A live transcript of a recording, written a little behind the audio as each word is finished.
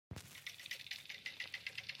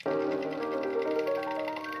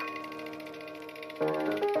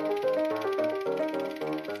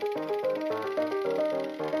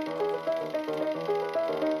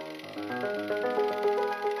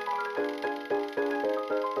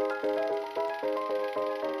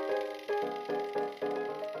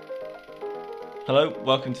Hello,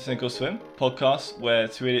 welcome to Sink or Swim, podcast where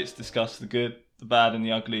two idiots discuss the good, the bad and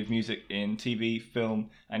the ugly of music in TV, film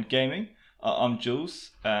and gaming. I'm Jules,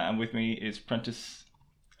 and with me is Prentice.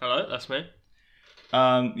 Hello, that's me.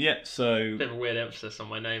 So... Bit of a weird emphasis on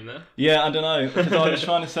my name there. Yeah, I don't know, because I was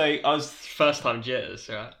trying to say, First time jitters,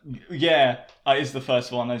 right? Yeah, it's the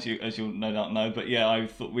first one, as you'll no doubt know, but yeah, I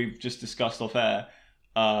thought we've just discussed off air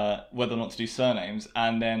whether or not to do surnames,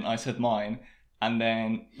 and then I said mine, and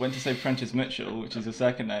then went to say Prentice Mitchell, which is the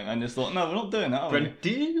second name, and just thought, no, we're not doing that, are we?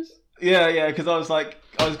 Prentice? Yeah, because I was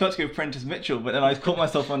about to go Prentice Mitchell, but then I caught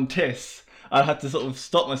myself on Tiss. I had to sort of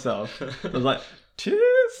stop myself. I was like,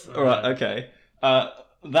 Tiss? Alright, okay.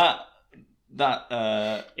 That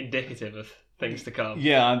Indicative of things to come.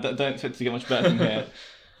 Yeah, I don't expect to get much better from here.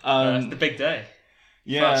 It's the big day.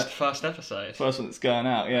 Yeah. First episode. First one that's going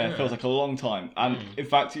out, yeah. It feels like a long time. And in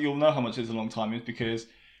fact, you'll know how much it's a long time is because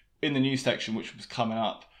in the news section, which was coming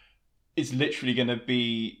up, it's literally going to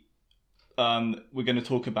be, we're going to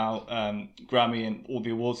talk about Grammy and all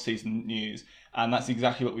the awards season news. And that's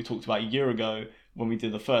exactly what we talked about a year ago when we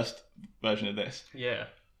did the first version of this. Yeah.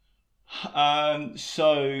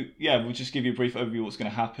 So yeah, we'll just give you a brief overview of what's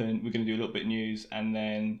going to happen. We're going to do a little bit of news, and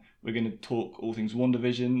then we're going to talk all things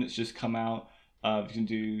WandaVision that's just come out. We're going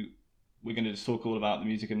to just talk all about the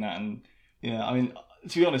music and that, and yeah, I mean,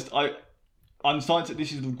 to be honest, I'm starting to.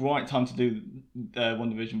 This is the right time to do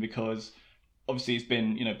WandaVision because obviously it's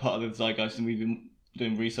been part of the zeitgeist, and we've been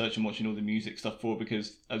doing research and watching all the music stuff for it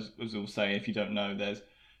because as we'll say, if you don't know,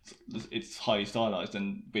 it's highly stylized,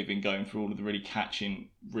 and we've been going through all of the really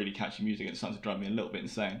catchy music. It's starting to drive me a little bit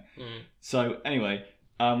insane. So anyway,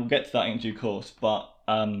 we'll get to that in due course. But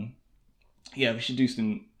yeah, we should do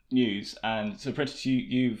some news. And so, Prentice,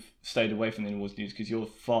 you've stayed away from the awards news because you're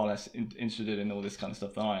far less interested in all this kind of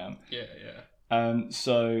stuff than I am. Yeah.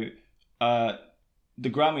 So the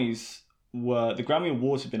Grammy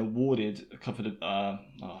Awards have been awarded a couple of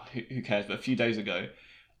who cares? But a few days ago.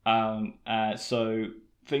 So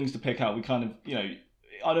things to pick out. We kind of, I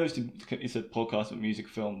know it's a podcast with music,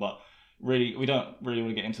 film, but really we don't really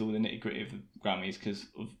want to get into all the nitty gritty of the Grammys because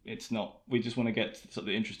it's not. We just want to get to sort of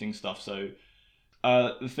the interesting stuff. So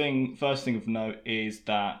first thing of note is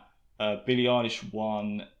that Billie Eilish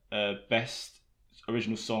won Best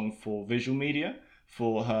Original Song for Visual Media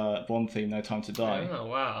for her Bond theme, No Time to Die. Oh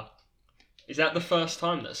wow! Is that the first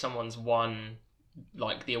time that someone's won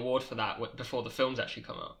the award for that before the film's actually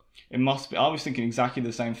come out? It must be. I was thinking exactly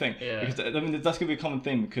the same thing. Yeah. Because I mean, that's going to be a common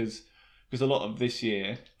thing because a lot of this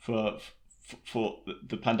year for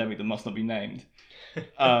the pandemic that must not be named,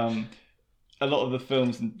 a lot of the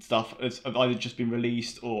films and stuff have either just been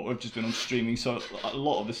released or have just been on streaming. So a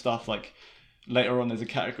lot of the stuff, like later on, there's a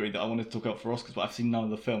category that I wanted to talk about for Oscars, but I've seen none of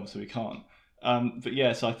the films, so we can't. But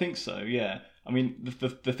yeah, so I think so. Yeah, I mean,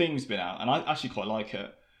 the theme's been out, and I actually quite like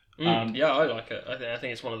it. Yeah, I like it. I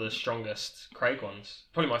think it's one of the strongest Craig ones.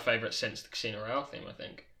 Probably my favourite since the Casino Royale theme, I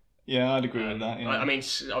think. Yeah, I'd agree with that. Yeah. I mean,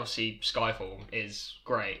 obviously Skyfall is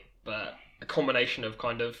great, but a combination of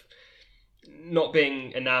kind of not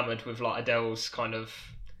being enamoured with Adele's kind of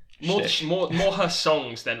more her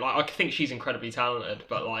songs than I think she's incredibly talented,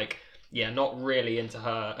 but not really into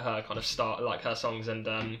her kind of start her songs. And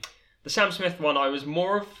the Sam Smith one I was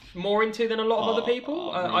more into than a lot of other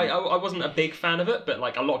people. Really? I wasn't a big fan of it, but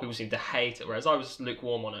a lot of people seem to hate it, whereas I was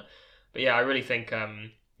lukewarm on it. But yeah, I really think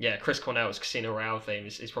Chris Cornell's Casino Royale theme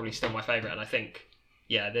is probably still my favourite, and I think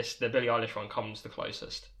the Billie Eilish one comes the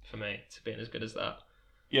closest for me to being as good as that.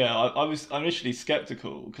 Yeah, I was initially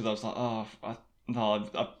skeptical because I was like, I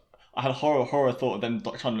had a horror thought of them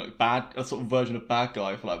trying to look bad, a sort of version of bad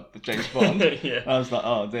guy for the James Bond. Yeah. And I was like,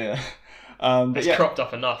 oh dear. It's cropped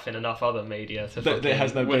up enough in enough other media to that it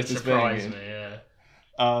has no business surprise being. Me.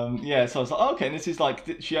 Yeah. So I was like, oh, okay, and this is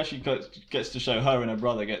she actually gets to show, her and her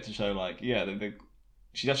brother get to show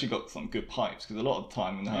she's actually got some good pipes because a lot of the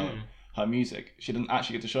time in her music she doesn't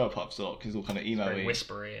actually get to show her pipes a lot because it's all kind of emo-y, very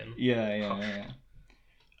whispery and yeah.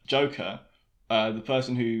 Joker, the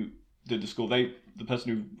person who did the score, the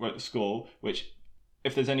person who wrote the score, which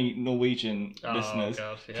if there's any Norwegian listeners,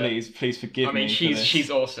 God, yeah. please forgive me. I mean, she's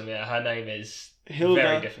awesome. Yeah, her name is Hilda,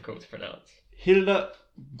 very difficult to pronounce. Hilda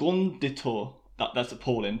Gonditor. That's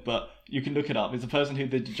appalling, but you can look it up. It's the person who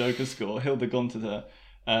did the Joker score, Hilda Gonditor.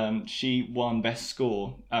 She won best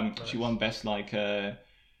score. Nice. She won best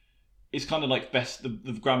it's kind of like best the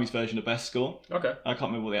Grammys version of best score. Okay. I can't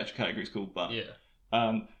remember what the actual category is called, but yeah.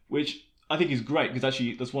 Which I think is great because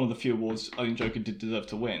actually that's one of the few awards I think Joker did deserve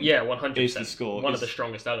to win. Yeah, 100%. Is the score. One of the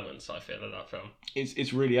strongest elements I feel of that film.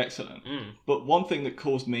 It's really excellent. But one thing that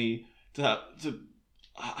caused me to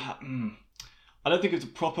I don't think it's a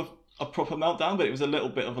proper. a proper meltdown, but it was a little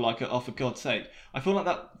bit of like oh, for God's sake. I feel like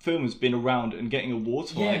that film has been around and getting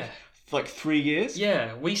awards for like 3 years.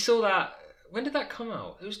 Yeah, we saw that. When did that come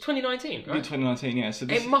out? It was 2019, right? 2019, yeah. So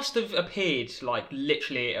it must have appeared like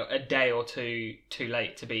literally a day or two too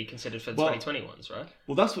late to be considered for the 2020 ones, right?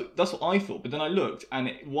 Well, that's what I thought. But then I looked, and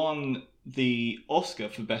it won the Oscar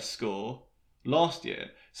for Best Score last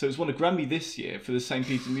year. So it's won a Grammy this year for the same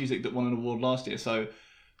piece of music that won an award last year. So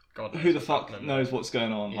God who the fuck knows what's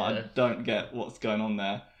going on? Yeah. I don't get what's going on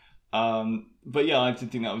there. But yeah, I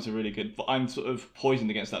did think that was a really good. But I'm sort of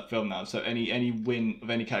poisoned against that film now. So any win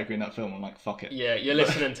of any category in that film, I'm like, fuck it. Yeah, you're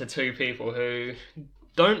listening to two people who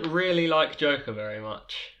don't really like Joker very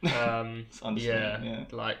much. It's understandable, yeah,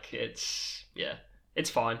 like it's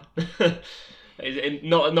fine.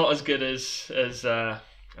 Not as good as I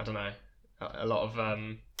don't know, a lot of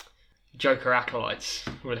Joker acolytes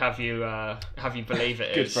would have you believe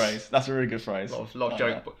it good is. phrase. That's a really good phrase. A lot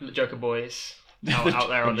of Joker boys out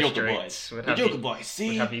there on the streets would have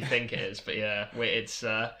you think it is, but yeah, it's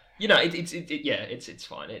it's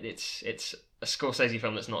fine. It's a Scorsese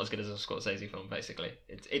film that's not as good as a Scorsese film. Basically,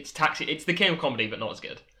 it's Taxi. It's the King of Comedy, but not as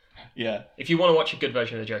good. Yeah. If you want to watch a good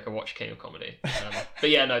version of the Joker, watch King of Comedy. But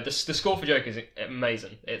yeah, no, the score for Joker is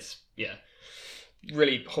amazing. It's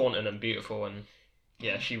really haunting and beautiful, and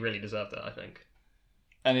yeah, she really deserved it, I think.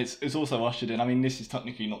 And it's also ushered in. I mean, this is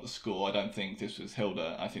technically not the score. I don't think this was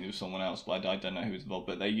Hilda. I think it was someone else, but I don't know who was involved.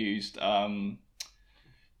 But they used Nat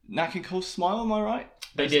King Cole's Smile. Am I right?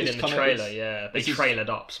 They did in the trailer. They trailered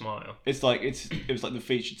up Smile. It was like the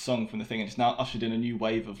featured song from the thing, and it's now ushered in a new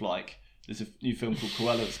wave of like. There's a new film called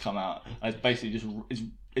Cruella that's come out, and it's basically just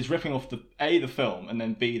it's ripping off the film, and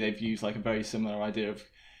then B, they've used like a very similar idea of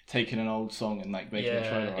taking an old song and like making a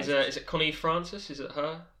trailer. Is it Connie Francis? Is it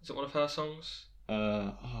her? Is it one of her songs?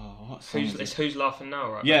 What song is it? It's Who's Laughing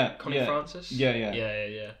Now, right? Yeah, Connie Francis. Yeah.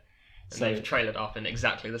 And they've trailered up in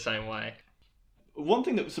exactly the same way. One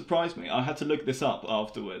thing that surprised me, I had to look this up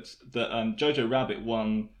afterwards, that Jojo Rabbit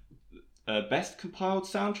won Best Compiled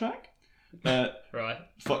Soundtrack. Right.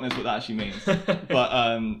 Fuck knows what that actually means,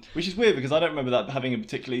 but which is weird because I don't remember that having a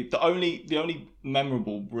particularly the only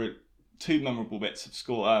two memorable bits of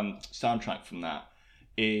score soundtrack from that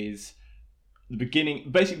is the beginning,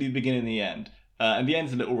 basically the beginning and the end. And the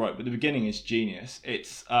end's a little rote, but the beginning is genius.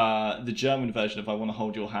 It's the German version of "I Want to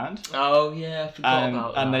Hold Your Hand." Oh yeah, I forgot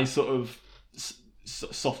about that. And they sort of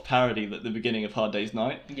soft parody at the beginning of Hard Day's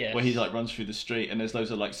Night, where he like runs through the street and there's loads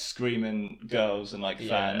of like screaming girls and like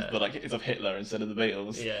fans, but like it's of Hitler instead of the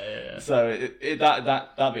Beatles. Yeah. So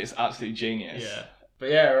that bit is absolutely genius. Yeah. But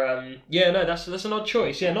no, that's an odd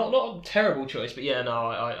choice. Yeah, not a terrible choice, but yeah, no,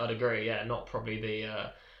 I'd agree. Yeah, not probably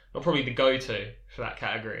the go-to for that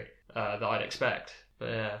category that I'd expect. But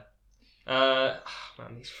yeah.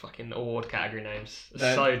 Man, these fucking award category names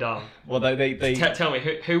are so dumb. Well, they tell me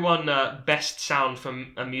who won best sound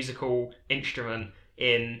from a musical instrument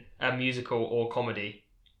in a musical or comedy?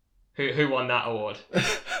 Who won that award?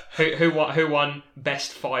 who won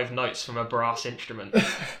best 5 notes from a brass instrument?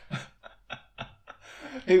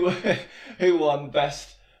 who won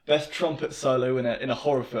best trumpet solo in a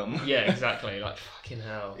horror film? Yeah, exactly. Like fucking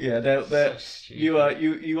hell. Yeah, they're so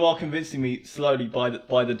you are convincing me slowly by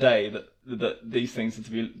the day that these things are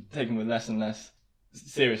to be taken with less and less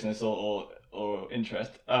seriousness or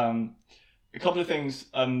interest. A couple of things.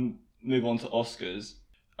 Move on to Oscars.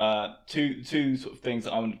 Two sort of things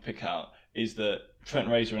that I want to pick out is that Trent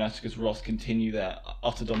Reznor and Atticus Ross continue their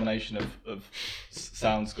utter domination of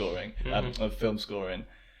sound scoring, of film scoring.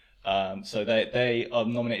 So they are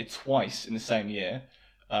nominated twice in the same year.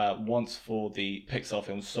 Once for the Pixar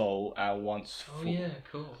film Soul, and once for the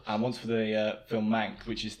film Mank,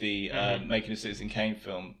 which is the Making a Citizen Kane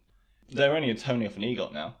film. They're only a Tony off an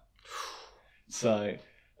EGOT now. So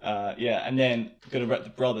and then gonna rep the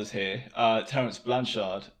brothers here. Terence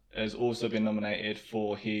Blanchard has also been nominated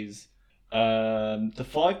for his The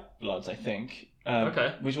Five Bloods, I think.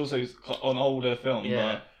 Which also is an older film.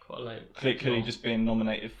 Yeah. Quite late. Could he just been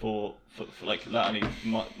nominated for like that? And he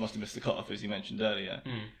must have missed the cutoff, as you mentioned earlier.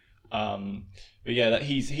 But yeah, that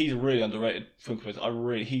he's a really underrated film composer.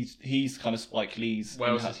 He's kind of Spike Lee's. What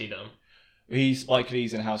else has he done? He's Spike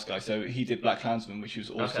Lee's in-house guy. So he did Black Klansman, which he was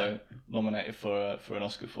also nominated for an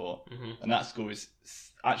Oscar for. And that score is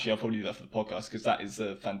actually, I'll probably do that for the podcast because that is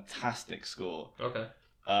a fantastic score. Okay.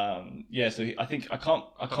 So I think I can't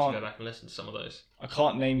go back and listen to some of those. I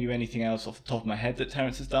can't name you anything else off the top of my head that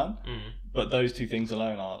Terence has done, but those two things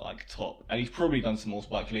alone are like top. And he's probably done some more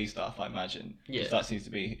Spike Lee stuff, I imagine. Yeah, that seems to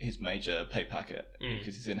be his major pay packet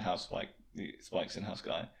because he's in-house Spike's in-house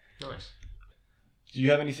guy. Nice. Do you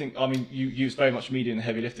have anything? I mean, you was very much media and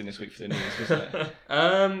heavy lifting this week for the news, wasn't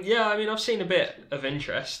it? Yeah, I mean, I've seen a bit of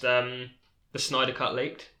interest. The Snyder Cut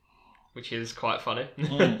leaked, which is quite funny.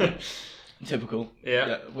 Typical.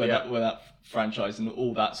 Yeah. Where that franchise and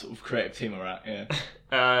all that sort of creative team are at.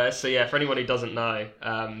 Yeah. So yeah, for anyone who doesn't know,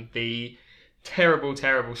 the terrible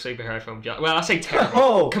superhero film. Well, I say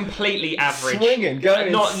terrible. Completely average. Swinging.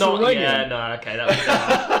 Swinging. Yeah. No. Okay. That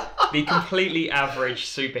was the completely average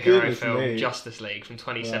superhero film Justice League from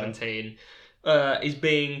 2017 is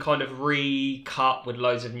being kind of recut with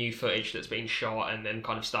loads of new footage that's been shot and then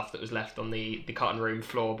kind of stuff that was left on the cutting room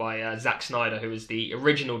floor by Zack Snyder, who was the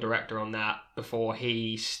original director on that before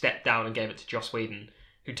he stepped down and gave it to Joss Whedon,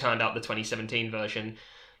 who turned out the 2017 version.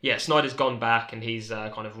 Yeah, Snyder's gone back and he's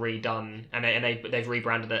kind of redone, and they've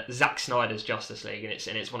rebranded it Zack Snyder's Justice League, and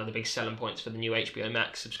it's one of the big selling points for the new HBO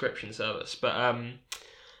Max subscription service. But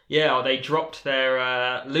yeah, they dropped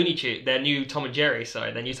their new Tom and Jerry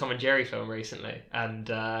film recently, and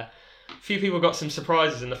a few people got some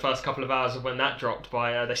surprises in the first couple of hours of when that dropped.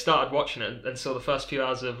 They started watching it and saw the first few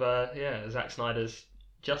hours of Zack Snyder's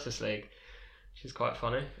Justice League, which is quite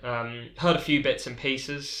funny. Heard a few bits and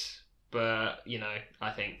pieces, but I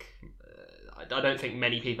think I don't think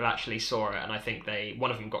many people actually saw it, and I think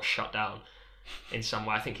one of them got shut down in some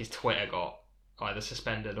way. I think his Twitter got either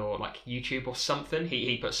suspended or like YouTube or something.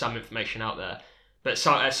 He put some information out there, but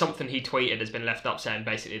something he tweeted has been left up saying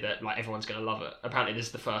basically that like everyone's going to love it. Apparently this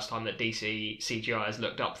is the first time that DC CGI has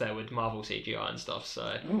looked up there with Marvel CGI and stuff,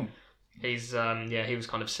 so he's he was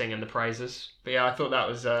kind of singing the praises. But yeah, I thought that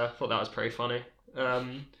was pretty funny.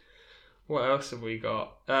 What else have we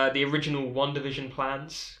got? The original WandaVision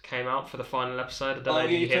plans came out for the final episode. I don't know,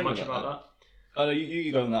 did you hear much about that? Oh, no,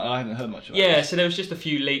 you go on that. I haven't heard much about it. Yeah, so there was just a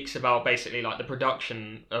few leaks about basically like the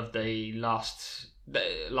production of the last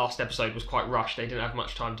episode was quite rushed. They didn't have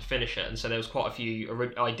much time to finish it, and so there was quite a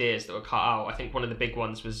few ideas that were cut out. I think one of the big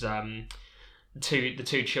ones was the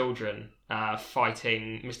two children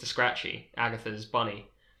fighting Mr. Scratchy, Agatha's bunny,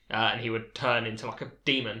 and he would turn into like a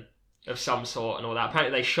demon of some sort and all that.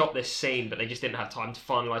 Apparently they shot this scene, but they just didn't have time to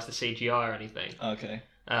finalise the CGI or anything. Okay.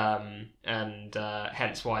 And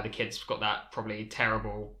hence why the kids got that probably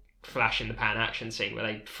terrible flash in the pan action scene where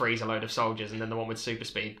they freeze a load of soldiers, and then the one with super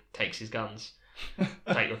speed takes his guns,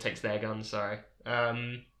 takes their guns. Sorry.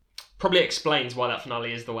 Probably explains why that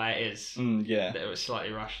finale is the way it is. Yeah, that it was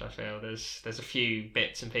slightly rushed. I feel there's a few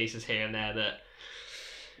bits and pieces here and there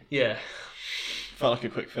that, felt like a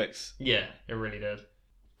quick fix. Yeah, it really did.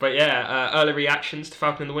 But yeah, early reactions to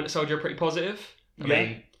Falcon and the Winter Soldier are pretty positive. I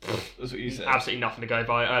mean, that's what you said. Absolutely nothing to go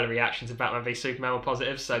by. Early reactions of Batman v Superman were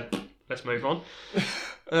positive, so let's move on.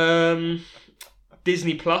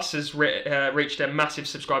 Disney Plus has reached a massive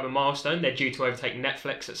subscriber milestone. They're due to overtake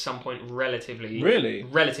Netflix at some point relatively soon.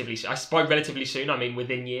 By relatively soon, I mean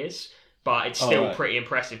within years. But it's still pretty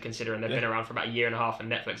impressive considering they've been around for about a year and a half,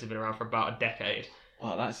 and Netflix have been around for about a decade.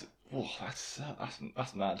 Wow, that's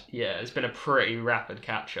mad. Yeah, it's been a pretty rapid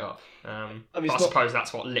catch up. I suppose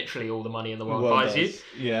that's what literally all the money in the world buys you.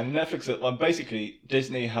 Yeah, Netflix. Basically,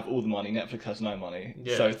 Disney have all the money. Netflix has no money,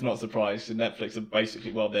 so it's not surprised. Netflix are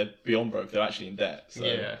basically they're beyond broke. They're actually in debt. So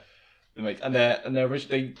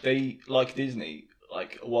they like Disney.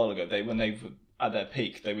 Like a while ago, when they were at their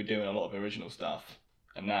peak, they were doing a lot of original stuff,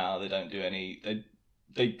 and now they don't do any.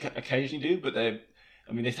 They occasionally do, but they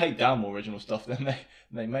take down more original stuff than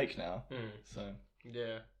they make now. So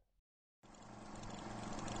yeah.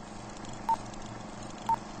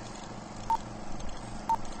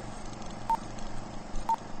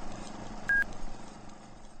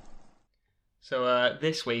 So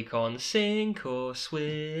this week on Sink or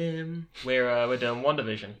Swim, we're doing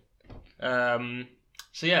WandaVision.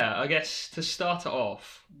 So yeah, I guess to start it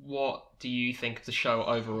off, what do you think of the show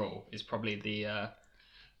overall? Is probably the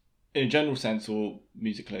in a general sense or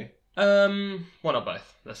musically? Why not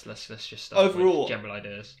both? Let's just start overall with general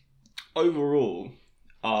ideas. Overall,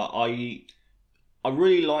 I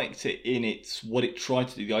really liked it in what it tried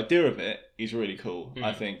to do. The idea of it is really cool.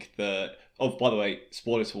 I think that. Oh, by the way,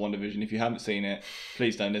 spoilers for WandaVision. If you haven't seen it,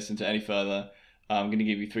 please don't listen to it any further. I'm going to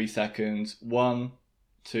give you 3 seconds. 1,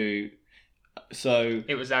 2. So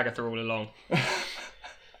it was Agatha all along.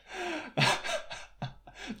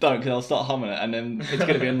 Don't, because I'll start humming it, and then it's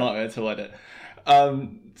going to be a nightmare to edit.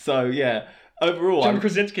 So yeah, overall, John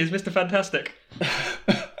Krasinski is Mr. Fantastic.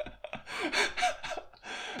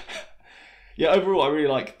 Yeah, overall, I really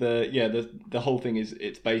like the whole thing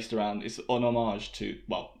it's based around, it's an homage to,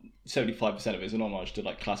 75% of it is an homage to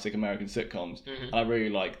like classic American sitcoms, and I really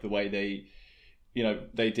like the way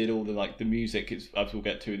they did all the like the music. As we'll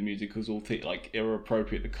get to, the music was all like era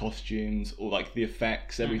appropriate. The costumes, or like the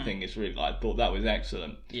effects, everything is really. I thought that was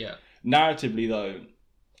excellent. Yeah. Narratively, though,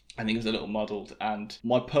 I think it was a little muddled, and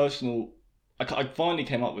I finally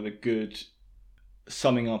came up with a good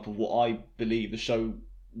summing up of what I believe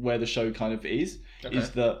where the show kind of is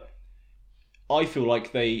that I feel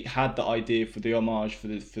like they had the idea for the homage for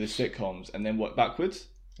the sitcoms and then worked backwards.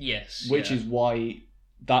 Yes. Which is why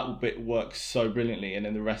that bit works so brilliantly, and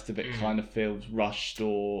then the rest of it kind of feels rushed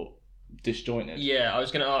or disjointed. Yeah, I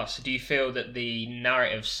was going to ask, do you feel that the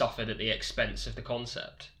narrative suffered at the expense of the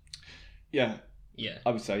concept? Yeah. Yeah.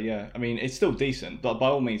 I would say, yeah. I mean, it's still decent, but by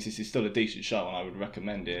all means, this is still a decent show, and I would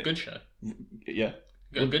recommend it. Good show. Yeah.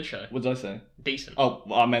 Good show. What did I say? Decent. Oh,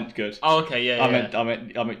 I meant good. Oh, okay, yeah.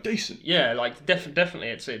 I meant decent. Yeah, like definitely,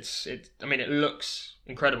 it's. I mean, it looks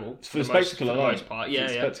incredible for the spectacle alone. For the most part, yeah,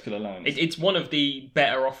 for the spectacle alone. It's one of the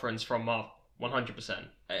better offerings from Marvel, 100%.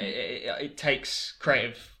 It takes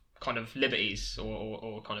creative kind of liberties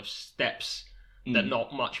or kind of steps that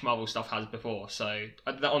not much Marvel stuff has before. So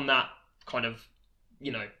on that kind of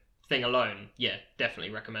thing alone, yeah,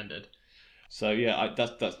 definitely recommended. So yeah,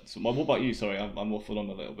 that's. What about you? Sorry, I'm waffled on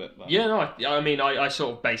a little bit. But... Yeah, no, I mean, I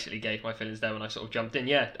sort of basically gave my feelings there when I sort of jumped in.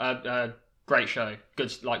 Yeah, great show,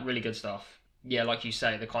 good, like really good stuff. Yeah, like you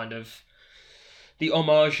say, the kind of the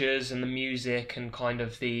homages and the music and kind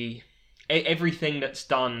of the everything that's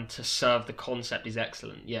done to serve the concept is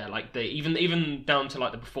excellent. Yeah, like even down to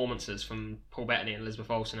like the performances from Paul Bettany and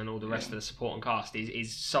Elizabeth Olsen and all the rest of the supporting cast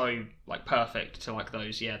is so like perfect to like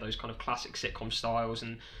those kind of classic sitcom styles,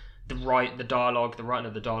 and the dialogue, the writing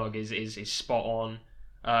of the dialogue is spot on.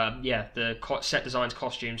 The set designs,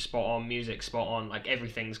 costumes spot on, music spot on, like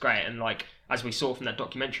everything's great. And like as we saw from that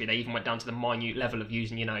documentary, they even went down to the minute level of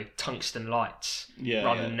using tungsten lights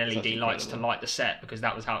rather than LED lights to light the set, because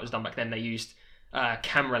that was how it was done back then. They used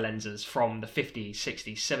camera lenses from the 50s,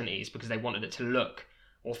 60s, 70s because they wanted it to look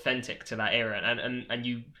authentic to that era, and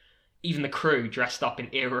you even the crew dressed up in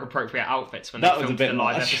era-appropriate outfits when they filmed the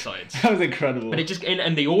live episodes. That was incredible. But it just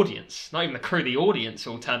and the audience, not even the crew, the audience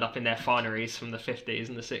all turned up in their fineries from the 50s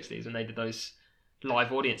and the 60s when they did those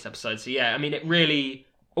live audience episodes. So yeah, I mean, it really,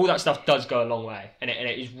 all that stuff does go a long way, and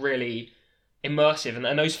it is really immersive.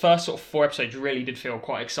 And those first sort of 4 episodes really did feel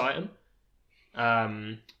quite exciting.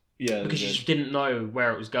 Because you just didn't know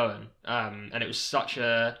where it was going. And it was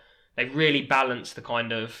they really balanced the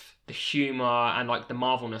kind of the humour and like the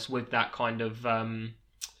marvelness with that kind of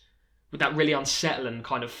with that really unsettling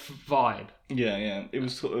kind of vibe. Yeah, it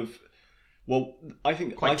was sort of, well, I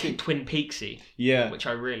think Twin Peaksy. Yeah, which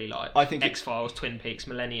I really like. I think X-Files, Twin Peaks,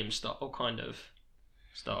 Millennium stuff, all kind of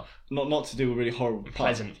stuff. Not to do a really horrible pun.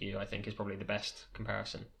 Pleasant View, I think, is probably the best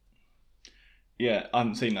comparison. Yeah, I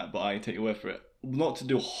haven't seen that, but I take your word for it. Not to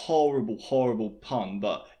do a horrible pun,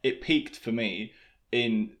 but it peaked for me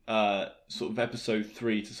in sort of episode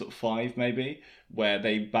 3 to sort of 5 maybe, where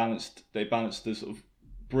they balanced the sort of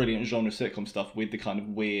brilliant genre sitcom stuff with the kind of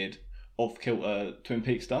weird off-kilter Twin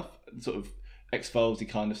Peaks stuff, sort of X-Filesy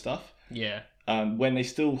kind of stuff. Yeah. When they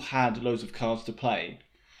still had loads of cards to play,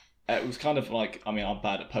 it was kind of like, I mean, I'm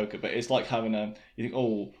bad at poker, but it's like having you think,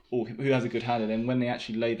 who has a good hand, and then when they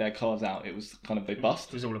actually laid their cards out, it was kind of, they bust.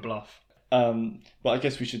 It was all a bluff. But I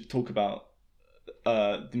guess we should talk about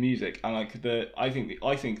the music, and like I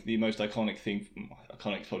think the most iconic thing,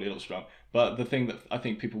 iconic is probably a little strong, but the thing that I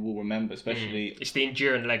think people will remember, especially it's the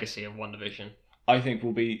enduring legacy of WandaVision. I think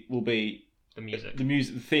will be the music, the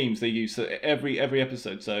themes they use. So every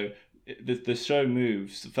episode, so the show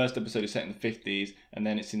moves. The first episode is set in the 50s, and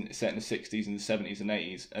then it's set in the 60s and the 70s and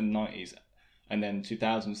 80s and 90s, and then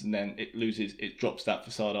 2000s, and then it drops that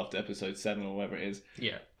facade after episode 7 or whatever it is.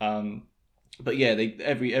 Yeah. But yeah, they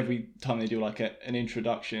every time they do like an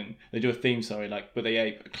introduction, they do a theme. But they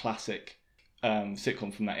ape a classic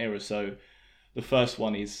sitcom from that era. So the first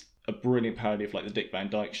one is a brilliant parody of like the Dick Van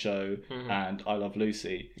Dyke Show and I Love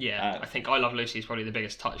Lucy. Yeah, I think I Love Lucy is probably the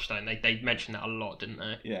biggest touchdown. They mentioned that a lot, didn't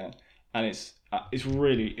they? Yeah, and it's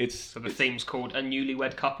really. So the theme's called A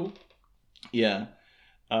Newlywed Couple. Yeah.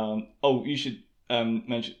 You should.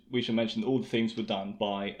 We should mention that all the themes were done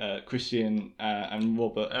by Christian and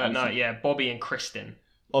Robert. Bobby and Kristen.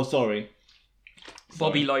 Oh, sorry.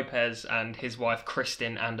 Bobby Lopez and his wife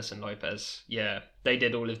Kristen Anderson Lopez. Yeah, they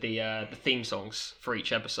did all of the theme songs for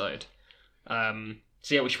each episode. So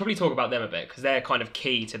yeah, we should probably talk about them a bit because they're kind of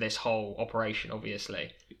key to this whole operation,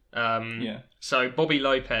 obviously. So Bobby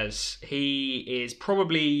Lopez, he is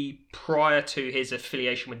probably, prior to his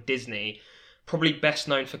affiliation with Disney, probably best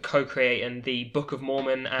known for co-creating the Book of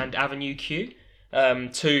Mormon and Avenue Q.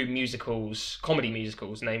 two musicals, comedy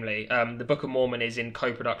musicals, namely. The Book of Mormon is in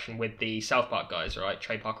co-production with the South Park guys, right?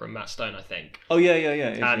 Trey Parker and Matt Stone, I think. Oh yeah.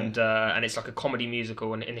 And it's like a comedy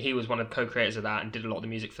musical, and he was one of the co-creators of that and did a lot of the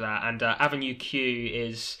music for that. And Avenue Q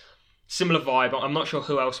is similar vibe. I'm not sure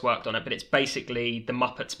who else worked on it, but it's basically the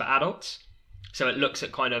Muppets but adults. So it looks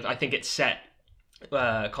at kind of, I think it's set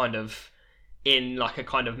kind of in like a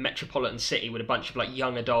kind of metropolitan city with a bunch of like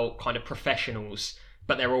young adult kind of professionals,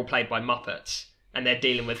 but they're all played by Muppets. And they're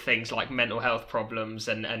dealing with things like mental health problems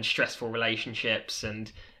and stressful relationships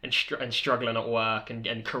and struggling at work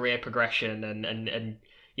and career progression and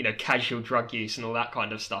you know, casual drug use and all that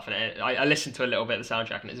kind of stuff. And I listened to a little bit of the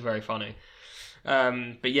soundtrack and it's very funny.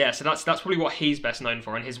 But yeah, so that's probably what he's best known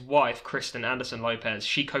for. And his wife, Kristen Anderson Lopez,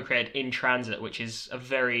 she co-created In Transit, which is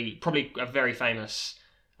probably a very famous.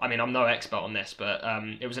 I mean, I'm no expert on this, but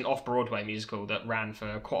it was an off-Broadway musical that ran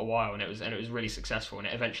for quite a while, and it was really successful, and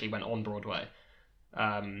it eventually went on Broadway.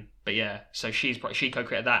 But yeah, so she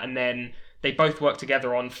co-created that, and then they both worked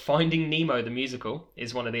together on Finding Nemo the musical.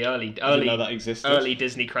 Is one of the early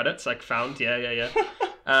Disney credits I found. Yeah.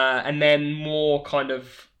 And then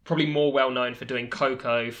probably more well known for doing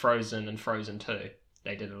Coco, Frozen, and Frozen 2.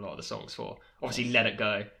 They did a lot of the songs for. Obviously, Let It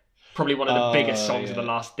Go, probably one of the biggest songs of the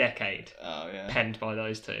last decade, penned by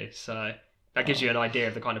those two. So that gives you an idea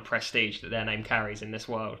of the kind of prestige that their name carries in this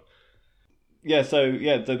world. So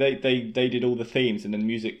they did all the themes, and then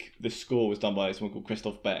the score was done by someone called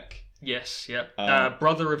Christoph Beck. Yes, yep.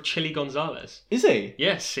 Brother of Chili Gonzalez. Is he?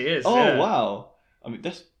 Yes, he is. Oh, yeah. Wow. I mean,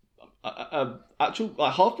 that's actual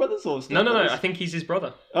like half brothers or no. I think he's his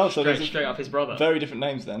brother. Oh, so straight up his brother. Very different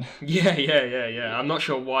names then. Yeah. I'm not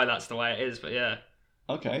sure why that's the way it is, but yeah.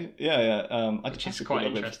 Okay. Yeah. Which is quite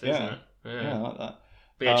interesting, isn't it? Yeah, I like that.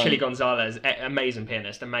 But yeah, Chili Gonzalez, amazing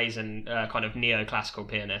pianist, amazing kind of neoclassical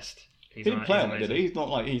pianist. He didn't play on it, did he? He's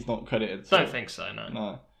not credited. Don't think so, no.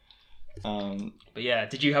 No. But yeah,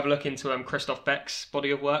 did you have a look into Christoph Beck's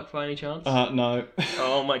body of work by any chance? No.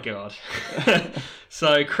 Oh my god.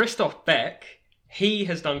 So Christoph Beck, he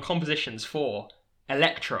has done compositions for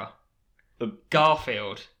Elektra,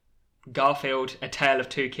 Garfield, A Tale of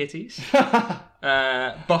Two Kitties,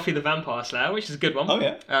 Buffy the Vampire Slayer, which is a good one. Oh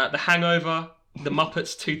yeah. The Hangover, The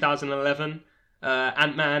Muppets 2011,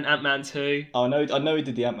 Ant-Man 2. Oh, I know he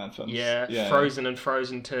did the Ant-Man films. Yeah. Frozen and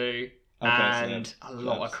Frozen 2. Okay, and a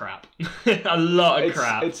lot of crap. A lot of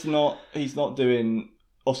crap. He's not doing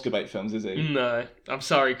Oscar bait films, is he? No. I'm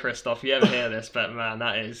sorry, Christoph, if you ever hear this, but man,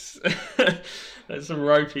 that is there's some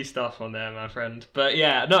ropey stuff on there, my friend. But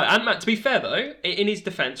yeah, no, Ant-Man, to be fair though, in his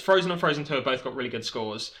defense, Frozen and Frozen 2 have both got really good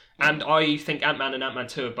scores. And I think Ant-Man and Ant-Man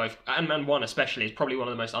 2 have both, Ant-Man 1 especially, is probably one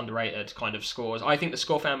of the most underrated kind of scores. I think the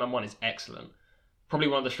score for Ant-Man 1 is excellent. Probably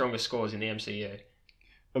one of the strongest scores in the MCU.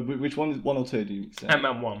 Which one is 1 or 2? Do you say?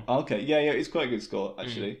 Ant-Man 1. Oh, okay, yeah, it's quite a good score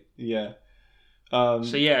actually. Yeah.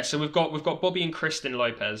 So we've got Bobby and Kristen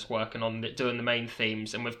Lopez working on doing the main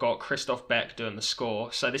themes, and we've got Christoph Beck doing the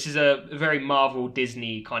score. So this is a very Marvel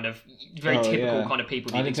Disney kind of typical kind of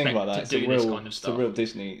people you'd expect to do this kind of stuff.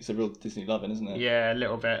 It's a real Disney loving, isn't it? Yeah, a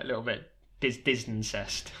little bit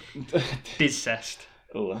Disney-cest. Dizcest.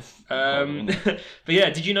 Oh, but yeah,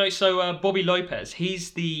 did you know? So Bobby Lopez,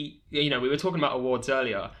 he's the we were talking about awards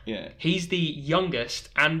earlier. Yeah, he's the youngest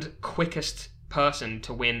and quickest person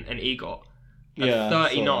to win an EGOT. At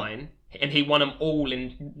 39, and he won them all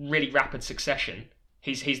in really rapid succession.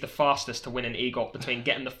 He's the fastest to win an EGOT between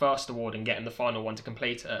getting the first award and getting the final one to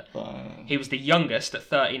complete it. He was the youngest at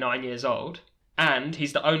 39 years old, and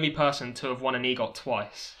he's the only person to have won an EGOT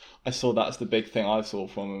twice. I saw that's the big thing I saw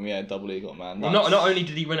from him. Yeah, double EGOT, man. Well, not only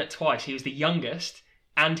did he win it twice, he was the youngest,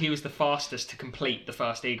 and he was the fastest to complete the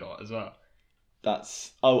first EGOT as well.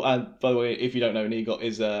 And by the way, if you don't know, an EGOT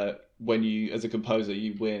is when you, as a composer,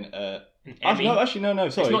 you win an Emmy. No,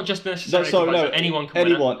 sorry. It's not just necessarily anyone can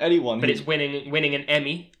win it. Anyone. But it's winning an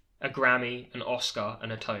Emmy, a Grammy, an Oscar,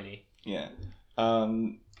 and a Tony. Yeah.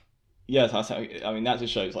 Yes, I mean that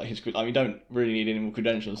just shows like his. I mean, you don't really need any more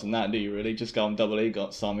credentials than that, do you? Really, just go on double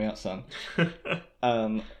EGOT, sign me up, son.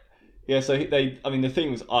 Yeah. So the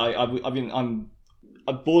things I'm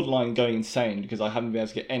borderline going insane because I haven't been able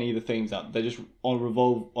to get any of the themes out. They're just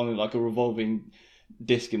on like a revolving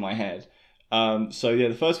disc in my head. So yeah,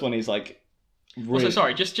 the first one is like. Also,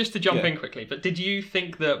 sorry, just to jump in quickly, but did you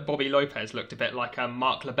think that Bobby Lopez looked a bit like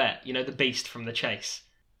Mark Labette? You know, the Beast from The Chase.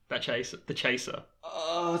 The Chaser.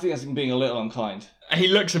 I think that's being a little unkind. He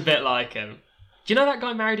looks a bit like him. Do you know that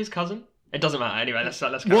guy married his cousin? It doesn't matter. Anyway, let's go.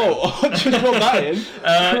 Whoa! I just brought that in.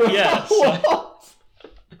 Yeah. What?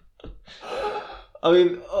 I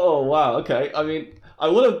mean, oh wow. Okay. I mean, I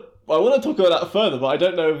want to talk about that further, but I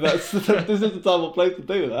don't know if this is the time or place to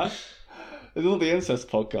do that. It's all the incest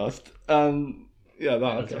podcast. Yeah,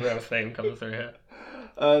 that. There's a real theme coming through here.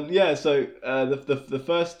 Yeah, so the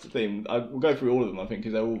first theme, we'll go through all of them, I think,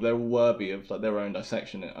 because they're all worthy of like their own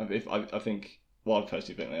dissection. I think, well, I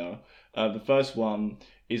personally think they are. The first one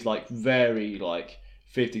is like very like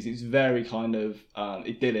 50s. It's very kind of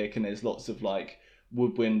idyllic, and there's lots of like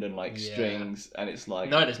woodwind and like strings, and it's like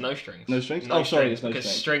no, there's no strings. No strings. No oh, sorry, strings, there's no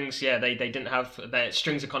because strings. Yeah, they didn't have their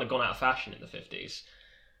strings. Have kind of gone out of fashion in the 50s.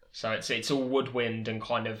 So it's all woodwind and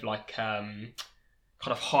kind of like kind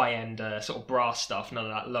of high end sort of brass stuff. None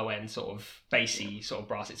of that low end sort of bassy sort of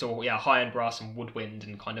brass. It's all high end brass and woodwind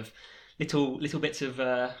and kind of little bits of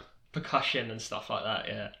percussion and stuff like that.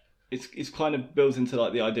 Yeah. It's kind of builds into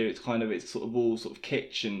like the idea. It's sort of all sort of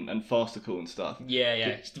kitsch and farcical and stuff. Yeah.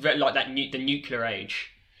 It's very, like that the nuclear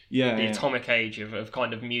age. Yeah. The atomic age of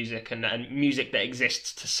kind of music and music that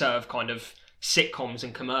exists to serve kind of sitcoms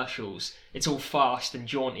and commercials. It's all fast and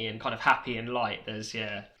jaunty and kind of happy and light. There's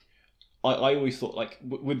I always thought like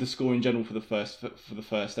with the score in general for the first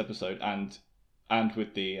episode and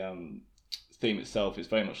with the theme itself, it's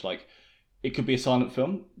very much like it could be a silent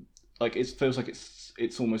film. Like it feels like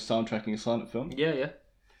it's almost soundtracking a silent film. Yeah.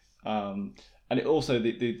 And it also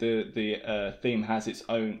the theme has its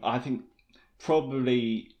own. I think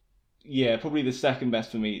probably the second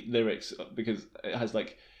best for me lyrics, because it has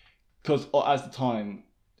like, because as the time,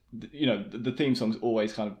 the theme songs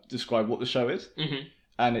always kind of describe what the show is. Mm-hmm.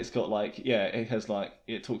 And it's got like, it has like,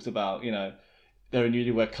 it talks about, they're a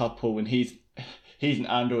newlywed couple and he's an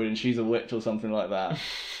android and she's a witch or something like that.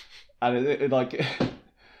 And it like,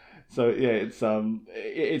 so yeah,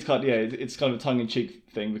 it's kind of a tongue-in-cheek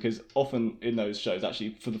thing, because often in those shows,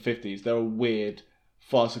 actually for the 50s, they're a weird,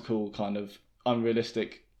 farcical kind of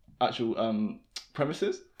unrealistic actual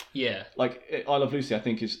premises. Yeah. Like I Love Lucy, I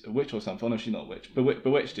think, is a witch or something. Oh no, she's not a witch.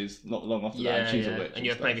 Bewitched is not long after that, and she's a witch. And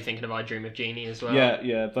you're maybe thinking of I Dream of Jeannie as well.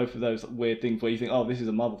 Yeah, both of those weird things where you think, oh, this is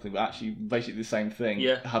a Marvel thing, but actually basically the same thing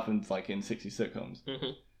happens like in 60s sitcoms.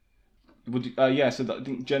 Mm-hmm. So I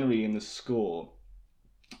think generally in the score,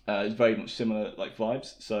 it's very much similar like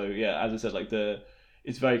vibes. So yeah, as I said, like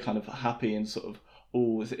it's very kind of happy and sort of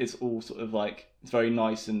it's all sort of like, it's very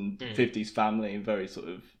nice and 50s family and very sort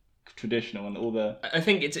of traditional, and all the. I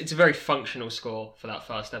think it's a very functional score for that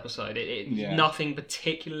first episode. Nothing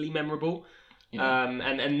particularly memorable,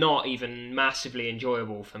 and not even massively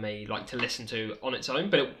enjoyable for me, like to listen to on its own.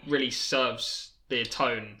 But it really serves the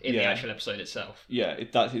tone in the actual episode itself. Yeah,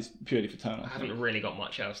 that is purely for tone. I haven't really got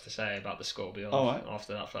much else to say about the score beyond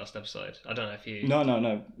after that first episode. I don't know if you.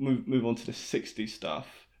 No. Move on to the 60s stuff,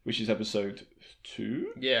 which is episode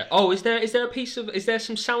 2. Yeah. Oh, is there some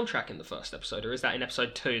soundtrack in the first episode, or is that in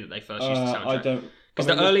episode 2 that they first used the soundtrack? I don't.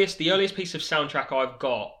 Because the earliest piece of soundtrack I've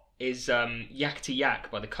got is Yakety Yak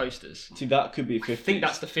by the Coasters. See, that could be 50s. I think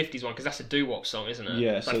that's the 50s one, because that's a doo-wop song, isn't it?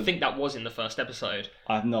 Yeah. So I think that was in the first episode.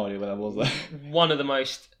 I have no idea where that was though. One of the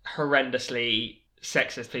most horrendously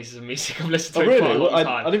sexist pieces of music I've listened to really? in quite a long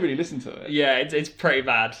time. I didn't really listen to it. Yeah, it's pretty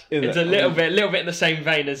bad. It's a little bit in the same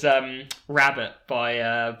vein as Rabbit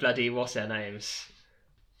by bloody what's their names?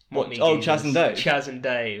 Chaz and Dave. Chaz and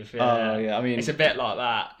Dave. Yeah. Oh yeah, I mean it's a bit like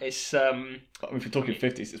that. It's if you're talking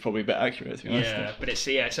 50s, it's probably a bit accurate, to be honest. Yeah, but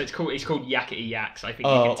so it's called Yakety Yak, so I think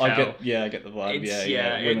you can tell. I get the vibe.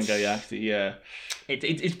 Women go yakety. Yeah.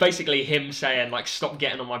 It's basically him saying like, stop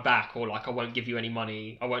getting on my back, or like, I won't give you any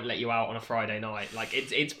money, I won't let you out on a Friday night. Like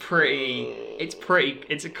it's quite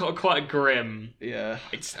a grim. Yeah.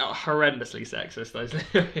 It's horrendously sexist, those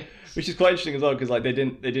lyrics. Which is quite interesting as well, because like they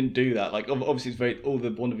didn't do that. Like obviously it's all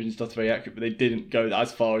the WandaVision stuff's very accurate, but they didn't go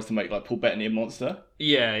as far as to make like Paul Bettany a monster.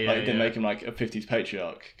 Yeah. Like they didn't make him like a 50s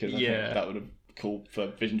patriarch, because I think that would have called for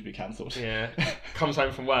Vision to be cancelled. Yeah. Comes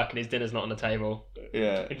home from work and his dinner's not on the table.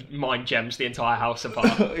 Yeah. Mind gems the entire house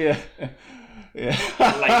apart. Yeah.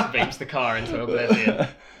 Laser beams the car into oblivion.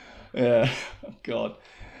 Yeah. Oh, God.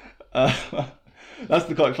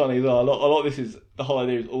 That's quite funny as well. A lot of this is, the whole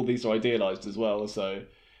idea is all these are idealised as well. So,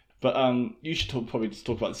 but you should probably just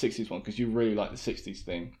talk about the 60s one, because you really like the 60s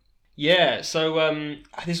thing. Yeah, so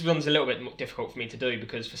this one's a little bit more difficult for me to do,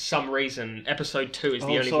 because for some reason episode 2 is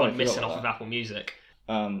the only one missing off of Apple Music.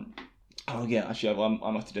 Actually, I must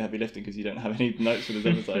have to do heavy lifting, because you don't have any notes for this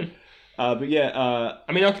episode. But yeah,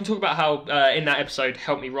 I mean, I can talk about how in that episode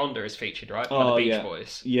 "Help Me, Rhonda" is featured, right, by the Beach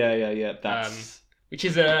Boys. Yeah. That's which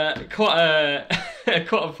is quite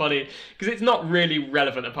a funny, because it's not really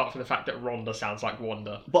relevant apart from the fact that Rhonda sounds like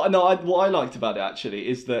Wanda. But no, what I liked about it actually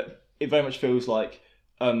is that it very much feels like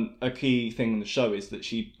a key thing in the show is that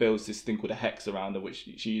she builds this thing called a hex around her, which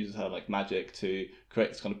she uses her like magic to create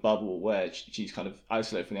this kind of bubble where she's kind of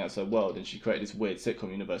isolated from the outside world, and she created this weird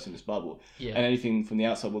sitcom universe in this bubble. Yeah. And anything from the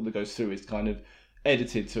outside world that goes through is kind of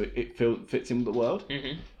edited so it fits in with the world.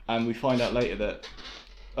 Mm-hmm. And we find out later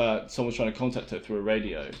that someone's trying to contact her through a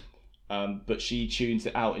radio, but she tunes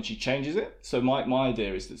it out and she changes it. So my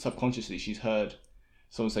idea is that subconsciously she's heard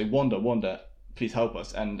someone say, Wanda, please help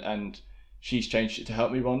us, and she's changed it to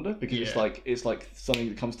Help Me Rhonda, because it's like something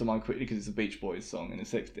that comes to mind quickly because it's a Beach Boys song in the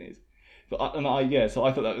 60s. So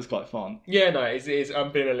I thought that was quite fun. Yeah, no, it is.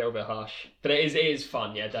 I'm being a little bit harsh, but it is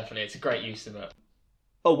fun. Yeah, definitely, it's a great use of it.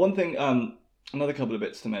 Oh, one thing, another couple of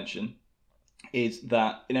bits to mention is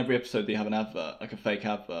that in every episode they have an advert, like a fake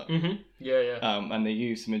advert. Mm-hmm. Yeah. And they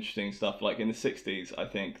use some interesting stuff. Like in the 60s, I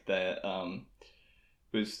think they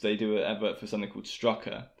do an advert for something called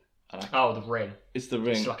Strucker. The ring. It's the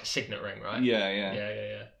ring. It's like a signet ring, right?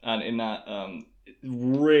 Yeah. And in that,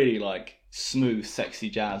 really like smooth, sexy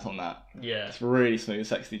jazz on that. Yeah. It's really smooth,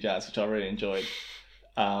 sexy jazz, which I really enjoyed.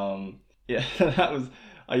 That was.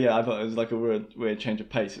 I thought it was like a weird change of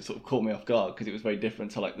pace. It sort of caught me off guard because it was very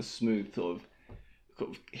different to like the smooth sort of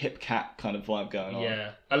hip cat kind of vibe going on.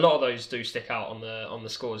 Yeah, a lot of those do stick out on the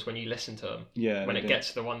scores when you listen to them. Yeah. When it gets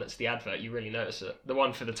to the one that's the advert, you really notice it. The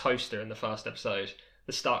one for the toaster in the first episode,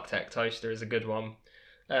 the StarkTech toaster, is a good one.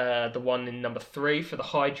 The one in number 3 for the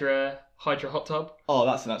Hydra hot tub. Oh,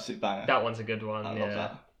 that's an absolute banger. That one's a good one. I love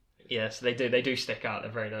that. Yeah, so they do stick out.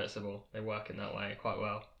 They're very noticeable. They work in that way quite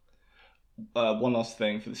well. One last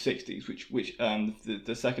thing for the 60s, which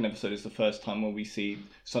the second episode is the first time where we see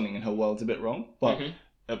something in her world's a bit wrong, but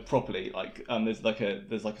properly, like there's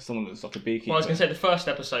someone that's like a beekeeper. Well, I was gonna say the first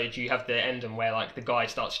episode you have the ending where like the guy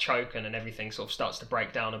starts choking and everything sort of starts to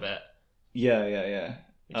break down a bit. Yeah.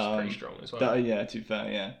 Which is pretty strong as well. To be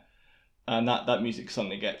fair, yeah. And that music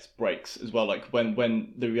suddenly breaks as well. Like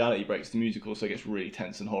when the reality breaks, the music also gets really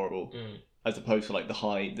tense and horrible. As opposed to like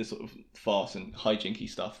the sort of farce and hijinky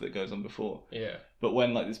stuff that goes on before. Yeah. But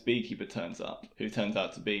when like this beekeeper turns up, who turns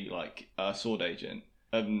out to be like a sword agent,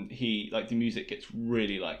 he like the music gets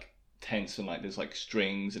really like tense and like there's like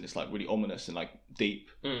strings and it's like really ominous and like deep,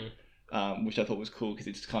 which I thought was cool because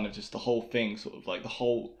it's kind of just the whole thing, sort of like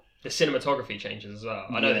the cinematography changes as well.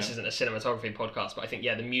 I know this isn't a cinematography podcast, but I think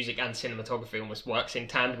the music and cinematography almost works in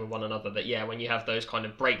tandem with one another. That when you have those kind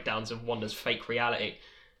of breakdowns of Wanda's fake reality.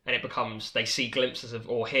 And it becomes, they see glimpses of,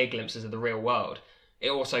 or hear glimpses of the real world. It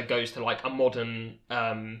also goes to like a modern,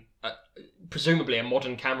 presumably a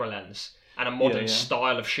modern camera lens and a modern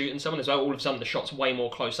style of shooting someone as well. All of a sudden the shot's way more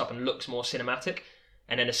close up and looks more cinematic.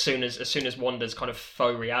 And then as soon as Wanda's kind of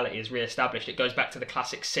faux reality is re-established, it goes back to the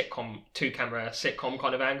classic sitcom, 2-camera sitcom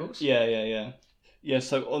kind of angles. Yeah.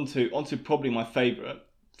 So onto probably my favourite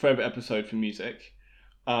episode for music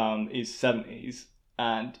is 70s.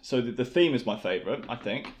 And so the theme is my favourite, I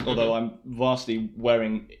think, although I'm vastly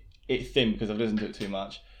wearing it thin because I've listened to it too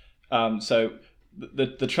much. So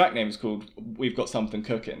the track name is called We've Got Something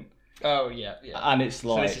Cooking. Oh, yeah. And it's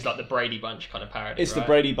like... So this is like the Brady Bunch kind of parody, It's right? The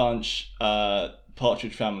Brady Bunch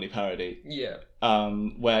Partridge Family parody. Yeah.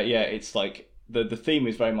 Where, it's like... The theme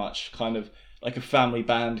is very much kind of like a family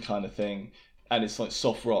band kind of thing. And it's like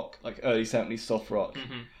soft rock, like early 70s soft rock.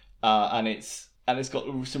 And it's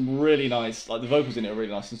got some really nice, like the vocals in it are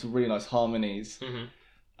really nice, and some really nice harmonies.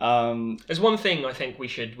 There's one thing I think we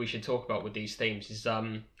should talk about with these themes is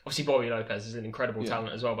obviously Bobby Lopez is an incredible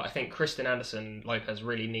talent as well, but I think Kristen Anderson Lopez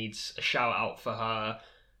really needs a shout out for her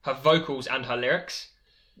vocals and her lyrics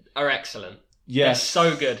are excellent. Yes.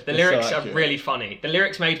 They're so good. The lyrics are really funny. The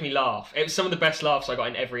lyrics made me laugh. It was some of the best laughs I got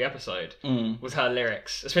in every episode was her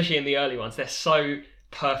lyrics, especially in the early ones. They're so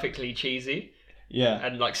perfectly cheesy. Yeah.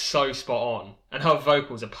 And like so spot on. And her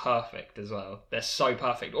vocals are perfect as well. They're so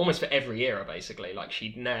perfect. Almost for every era, basically. Like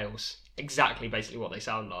she nails exactly basically what they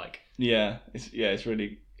sound like. Yeah. It's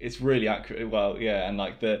really accurate. Well, yeah, and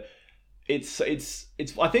like it's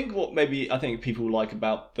I think people like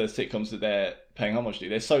about the sitcoms that they're paying homage to.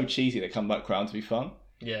 They're so cheesy they come back around to be fun.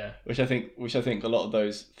 Yeah. Which I think a lot of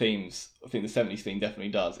those themes, I think the 70s theme definitely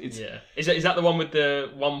does. Is that the one with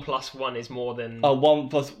the 1 + 1 is more than... 1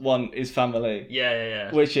 + 1 is family.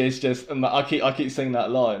 Yeah. Which is just, I keep saying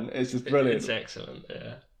that line. It's just brilliant. It's excellent,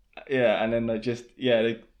 yeah. Yeah, and then the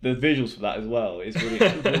visuals for that as well is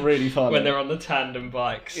really really funny. When they're on the tandem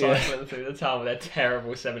bike cycling through the town with their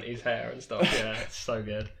terrible 70s hair and stuff. Yeah, it's so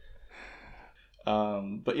good.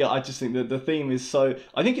 But yeah, I just think that the theme is so...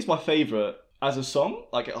 I think it's my favourite as a song.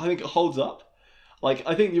 Like, I think it holds up. Like,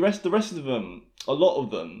 I think the rest of them, a lot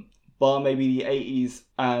of them, bar maybe the 80s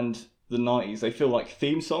and the 90s, they feel like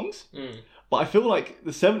theme songs. But I feel like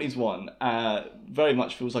the 70s one very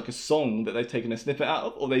much feels like a song that they've taken a snippet out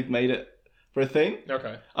of, or they've made it for a thing.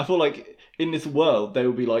 Okay. I feel like in this world, there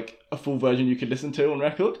will be like a full version you could listen to on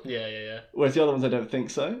record. Yeah. Whereas the other ones, I don't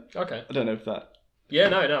think so. Okay. I don't know if that... Yeah,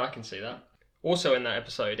 no, I can see that. Also in that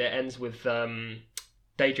episode, it ends with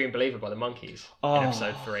Daydream Believer by the Monkees in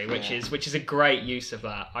episode 3, which is a great use of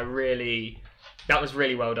that. That was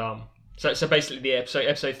really well done. So basically the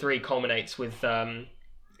episode 3 culminates with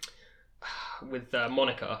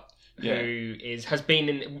Monica, who has been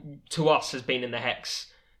in the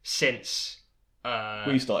Hex since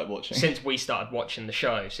we started watching. Since we started watching the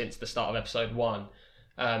show, since the start of episode 1.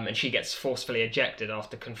 And she gets forcefully ejected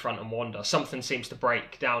after confronting Wanda. Something seems to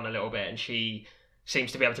break down a little bit, and she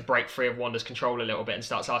seems to be able to break free of Wanda's control a little bit and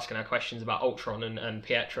starts asking her questions about Ultron and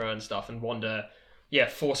Pietro and stuff. And Wanda,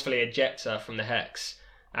 forcefully ejects her from the Hex.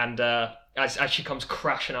 And as she comes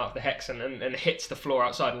crashing out of the Hex and hits the floor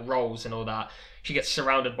outside and rolls and all that, she gets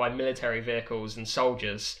surrounded by military vehicles and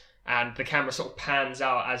soldiers. And the camera sort of pans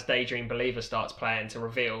out as Daydream Believer starts playing to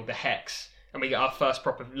reveal the Hex. And we get our first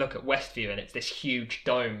proper look at Westview, and it's this huge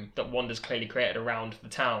dome that Wanda's clearly created around the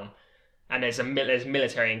town. And there's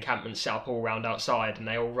military encampments set up all around outside, and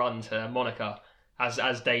they all run to Monica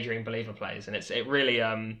as Daydream Believer plays. And it really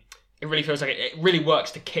feels like it really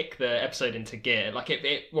works to kick the episode into gear, like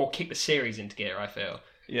it will kick the series into gear. I feel.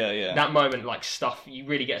 Yeah. That moment, like stuff, you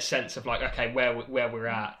really get a sense of like, okay, where we're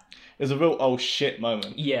at. There's a real oh shit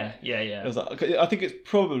moment. Yeah. It was like, I think it's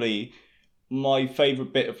probably my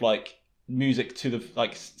favourite bit of like music to the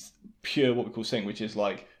like pure what we call sync, which is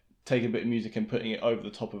like taking a bit of music and putting it over the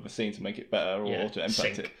top of a scene to make it better or to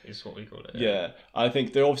impact it. Is what we call it. Yeah, I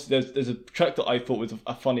think there's a track that I thought was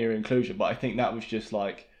a funnier inclusion, but I think that was just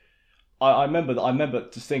like I remember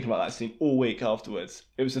just thinking about that scene all week afterwards.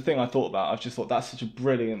 It was the thing I thought about. I just thought that's such a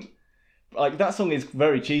brilliant. Like that song is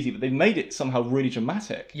very cheesy, but they've made it somehow really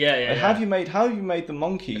dramatic. Yeah. How have you made the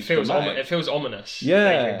Monkees? It feels ominous.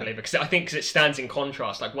 Yeah, because I think it stands in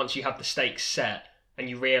contrast. Like once you have the stakes set and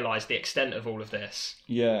you realise the extent of all of this.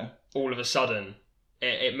 Yeah. All of a sudden,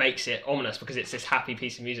 it makes it ominous because it's this happy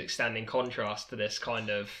piece of music standing in contrast to this kind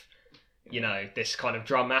of, this kind of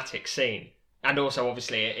dramatic scene, and also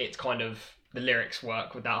obviously it's kind of. The lyrics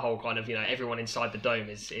work with that whole kind of, everyone inside the dome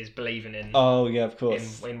is believing in. Oh yeah, of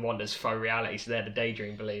course. In Wanda's faux reality, so they're the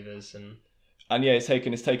Daydream Believers, and yeah, it's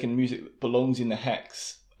taken music that belongs in the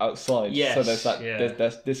Hex outside. Yes, so there's that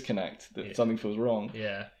there's disconnect that something feels wrong.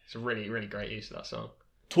 Yeah, it's a really really great use of that song.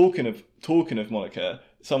 Talking of Monica,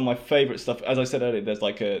 some of my favourite stuff. As I said earlier, there's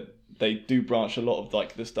like they do branch a lot of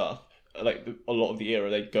like the stuff, like a lot of the era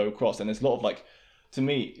they go across, and there's a lot of like, to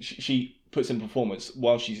me, she puts in performance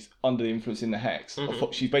while she's under the influence in the Hex.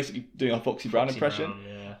 Mm-hmm. She's basically doing a Foxy Brown impression.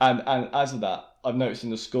 And as of that, I've noticed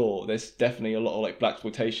in the score, there's definitely a lot of like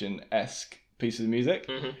blaxploitation-esque pieces of music,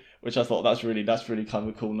 which I thought that's really kind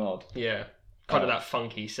of a cool nod. Yeah, kind of that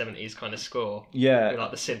funky 70s kind of score. Yeah, with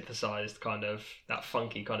like the synthesized kind of that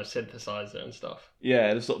funky kind of synthesizer and stuff.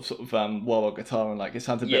 Yeah, the sort of wah-wah guitar and like it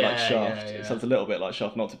sounds a bit like Shaft. Yeah. It sounds a little bit like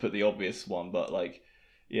Shaft, not to put the obvious one, but like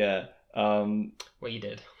yeah. Well, you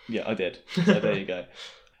did. Yeah, I did. So there you go.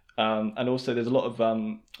 And also there's a lot of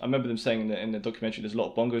I remember them saying in the documentary there's a lot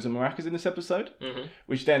of bongos and maracas in this episode,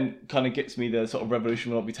 which then kind of gets me the sort of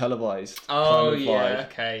revolution will not be televised. Oh kind of yeah, vibe.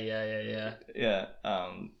 okay, yeah.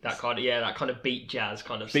 That kind of beat jazz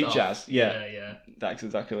kind of beat stuff. Jazz, yeah. That's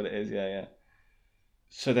exactly what it is. Yeah.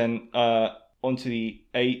 So then onto the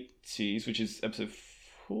 80s, which is episode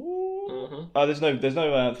 4. There's no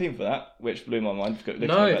theme for that, which blew my mind.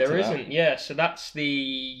 No, there isn't. Yeah, so that's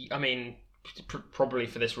the. I mean, probably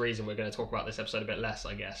for this reason, we're going to talk about this episode a bit less,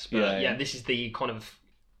 I guess. But yeah, this is the kind of,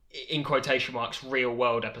 in quotation marks, real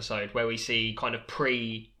world episode where we see kind of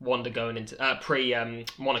Monica going into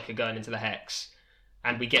the Hex,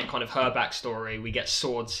 and we get kind of her backstory. We get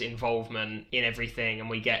Sword's involvement in everything, and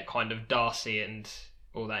we get kind of Darcy and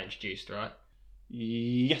all that introduced, right?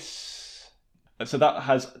 Yes. So that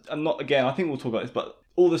has, and not again, I think we'll talk about this, but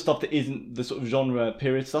all the stuff that isn't the sort of genre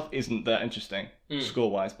period stuff isn't that interesting,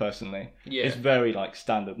 score-wise, personally. Yeah. It's very, like,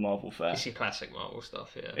 standard Marvel fare. It's your classic Marvel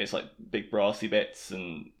stuff, yeah. It's, like, big brassy bits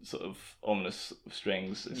and sort of ominous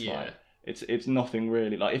strings. It's like, it's nothing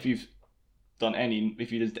really, like, if you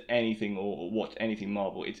just did anything or watched anything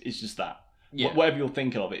Marvel, it's just that. Yeah. Whatever you're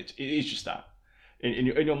thinking of, it is just that. In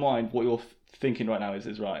your mind, what you're thinking right now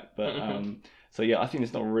is right, but... So yeah, I think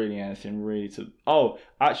there's not really anything really to... Oh,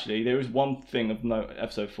 actually, there is one thing of note,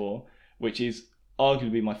 episode 4, which is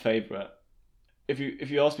arguably my favourite. If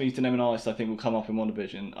you ask me to name an artist I think will come up in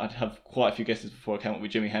WandaVision, I'd have quite a few guesses before I came up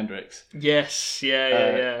with Jimi Hendrix. Yes,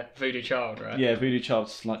 yeah. Voodoo Child, right? Yeah, Voodoo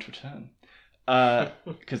Child's Slight Return.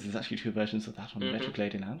 because there's actually 2 versions of that on Electric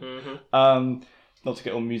Ladyland. Mm-hmm. Not to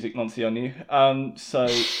get all music Nancy on you. So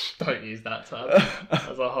don't use that term.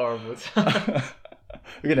 That's a horrible term.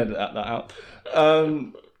 We can edit that out.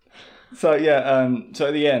 So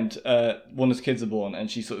at the end, one of his kids are born,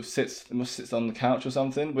 and she sort of sits on the couch or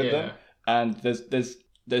something with them, and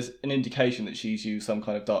there's an indication that she's used some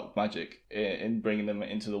kind of dark magic in bringing them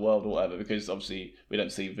into the world or whatever, because obviously we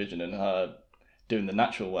don't see Vision and her doing the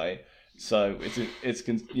natural way. So it's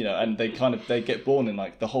and they get born in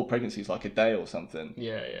like the whole pregnancy is like a day or something.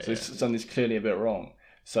 So something's clearly a bit wrong.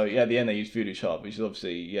 So at the end they use voodoo child, which is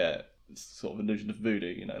obviously it's sort of an illusion of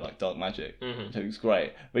voodoo, like dark magic. Mm-hmm. So it's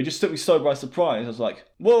great. But it just took me so by surprise. I was like,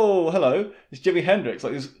 whoa, hello, it's Jimi Hendrix.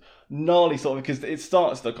 Like this gnarly sort of, because it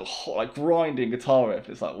starts like a hot, like grinding guitar riff.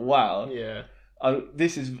 It's like, wow. Yeah. I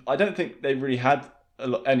don't think they really had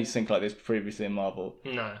any sync like this previously in Marvel.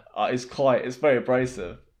 No. It's very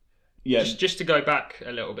abrasive. Yeah. Just to go back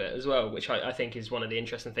a little bit as well, which I think is one of the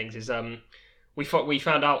interesting things, is we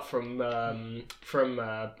found out from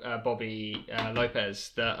Bobby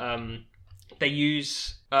Lopez that they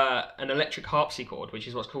use an electric harpsichord, which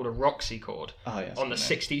is what's called a Roxy chord, on the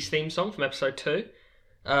 60s theme song from episode 2.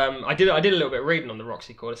 I did a little bit of reading on the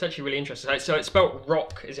Roxy chord. It's actually really interesting. So it's spelled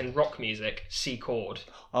rock, as in rock music, C chord,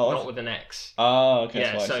 not with an X. Oh, okay.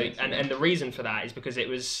 Yeah. So and the reason for that is because it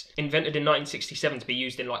was invented in 1967 to be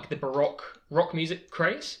used in like the Baroque rock music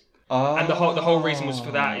craze. Oh. And the whole reason was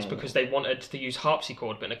for that is because they wanted to use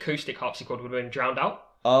harpsichord, but an acoustic harpsichord would have been drowned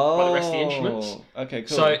out by the rest of the instruments. Okay,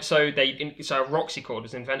 cool. So a Roxy chord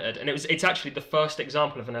was invented, and it's actually the first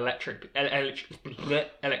example of an electronic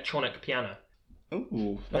piano.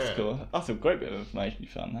 Ooh, that's cool. That's a great bit of information you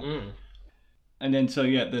found that. Mm. And then,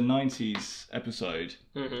 the 90s episode,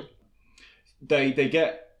 they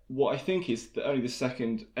get what I think is only the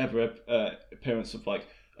second ever appearance of like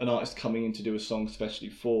an artist coming in to do a song especially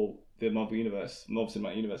for the Marvel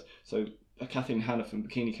Cinematic Universe. So Kathleen Hanna from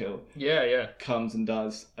Bikini Kill comes and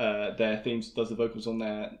does their themes, does the vocals on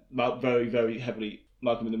their very, very heavily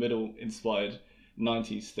Malcolm in the Middle inspired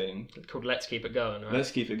 90s theme called Let's Keep It Going, right?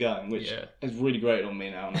 Let's Keep It Going, which is really great on me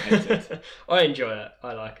now, and I hate it. I enjoy it.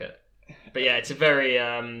 I like it. But yeah, it's a very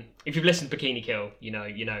if you've listened to Bikini Kill, you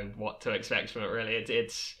know what to expect from it, really.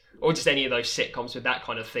 It's or just any of those sitcoms with that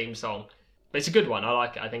kind of theme song. But it's a good one. I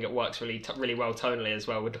like it. I think it works really well tonally as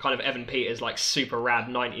well, with the kind of Evan Peters like super rad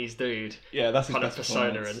 90s dude. Yeah, that's his kind of best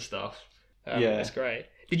persona and stuff. It's great.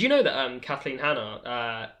 Did you know that Kathleen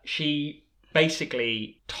Hanna, she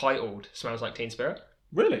basically titled Smells Like Teen Spirit?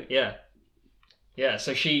 Really? Yeah,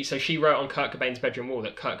 so she wrote on Kurt Cobain's bedroom wall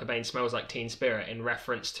that Kurt Cobain smells like Teen Spirit in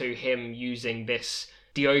reference to him using this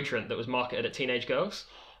deodorant that was marketed at teenage girls.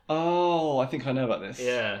 Oh, I think I know about this.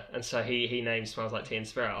 Yeah, and so he named Smells Like Teen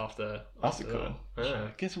Spirit after. That's cool. Yeah.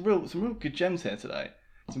 Get some real good gems here today.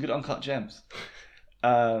 Some good uncut gems.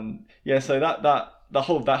 So that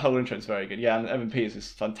whole intro is very good. Yeah, and Evan Peters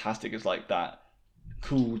is fantastic. It's like that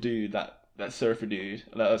cool dude, that surfer dude,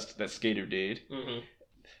 that skater dude. Mm-hmm.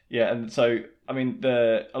 Yeah, and so I mean,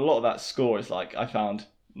 a lot of that score is like, I found,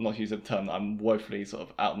 not to use a term that I'm woefully sort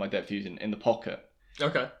of out of my depth using, in the pocket.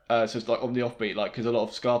 Okay. So it's like on the offbeat, like, because a lot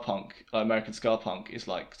of ska punk, like American ska punk, is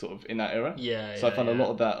like sort of in that era. Yeah. So I found a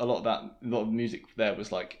lot of music there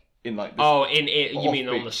was like in like. This you mean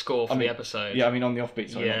on the score for the episode? Yeah, I mean on the offbeat.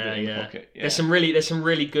 Sorry, not in the pocket. Yeah. There's some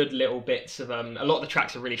really good little bits of a lot of the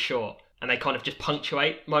tracks are really short, and they kind of just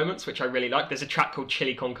punctuate moments, which I really like. There's a track called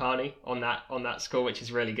Chili Con Carne on that score, which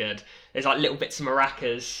is really good. There's like little bits of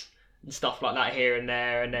maracas and stuff like that here and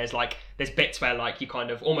there, and there's bits where like you kind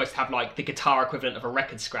of almost have like the guitar equivalent of a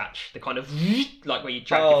record scratch, the kind of like where you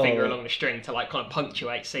drag your finger along the string to like kind of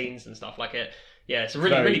punctuate scenes and stuff like it. Yeah, it's a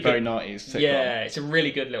really good, very 90s sitcom. Yeah, it's a really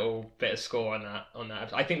good little bit of score on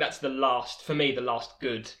that. I think that's the last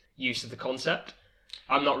good use of the concept.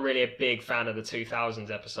 I'm not really a big fan of the 2000s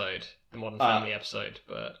episode, the Modern Family episode,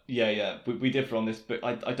 but yeah, we differ on this, but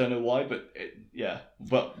I don't know why, but we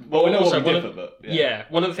know what we differ, but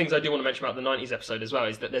one of the things I do want to mention about the 90s episode as well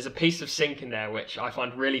is that there's a piece of sync in there which I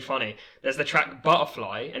find really funny. There's the track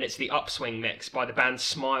Butterfly, and it's the Upswing mix by the band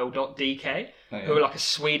Smile.dk, who are like a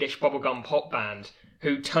Swedish bubblegum pop band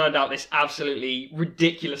who turned out this absolutely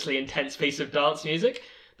ridiculously intense piece of dance music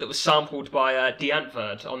that was sampled by Die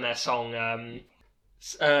Antwoord on their song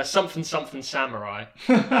something Samurai,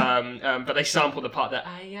 but they sampled the part that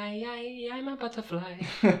I'm a butterfly.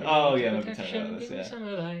 Oh yeah, let me tell you about this.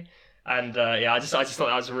 Yeah. And I just thought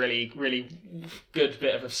that was a really, really good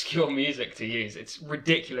bit of obscure music to use. It's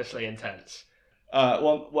ridiculously intense. A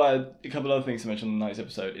couple of other things to mention on the 90s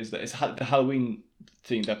episode is that it's the Halloween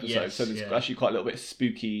themed episode. Yes, So there's yeah. actually quite a little bit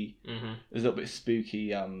spooky. Mm-hmm. There's a little bit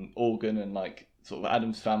spooky organ and like sort of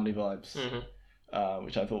Addams Family vibes. Mm-hmm.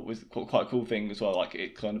 Which I thought was quite a cool thing as well. Like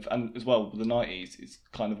it kind of, and as well, the 90s, it's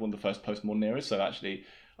kind of one of the first postmodern eras. So actually,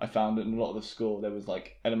 I found that in a lot of the score, there was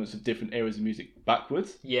like elements of different eras of music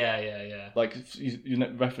backwards. Yeah. Like you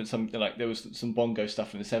referenced something like there was some bongo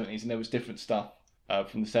stuff in the 70s, and there was different stuff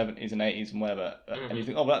from the 70s and 80s and whatever. And you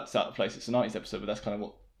think, oh, well, that's out of place. It's a 90s episode, but that's kind of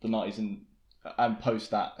what the 90s and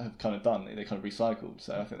post that have kind of done. They kind of recycled.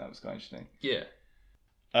 So I think that was quite interesting. Yeah.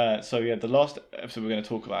 So yeah, the last episode we're going to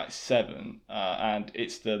talk about is 7, and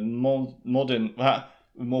it's the modern,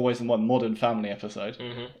 more ways than one, Modern Family episode.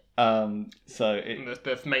 Mm-hmm. So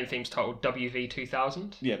The main theme's titled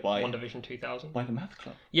WV2000. Yeah, by One Division 2000. By the Math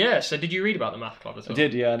Club. Yeah. So did you read about the Math Club as well? I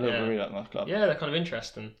did. Yeah, a little bit read about the Math Club. Yeah, they're kind of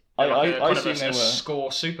interesting. I Kind of assume they a were score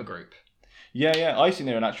supergroup. Yeah. I assume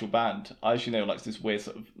they were an actual band. I assume they were like this weird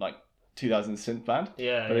sort of like 2000 synth band.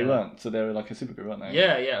 Yeah. But they weren't. So they were like a supergroup, weren't they?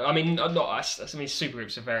 Yeah. I mean,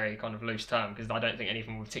 supergroups are a very kind of loose term because I don't think any of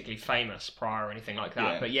them were particularly famous prior or anything like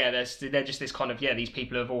that. Yeah. But yeah, they're just this kind of these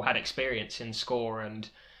people who have all had experience in score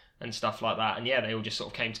and stuff like that, and yeah, they all just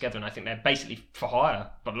sort of came together, and I think they're basically for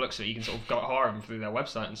hire. By the looks of it, you can sort of go hire them through their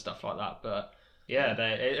website and stuff like that. But yeah,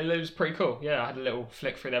 it was pretty cool. Yeah, I had a little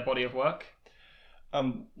flick through their body of work.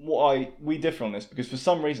 We differ on this because for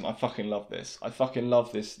some reason I fucking love this. I fucking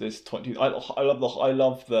love this 20. I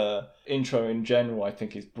love the intro in general. I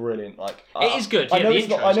think is brilliant. Like it is good. I know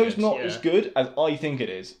it's not as good as I think it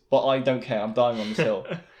is, but I don't care. I'm dying on this hill.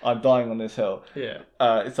 I'm dying on this hill. Yeah.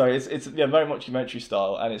 So it's very much documentary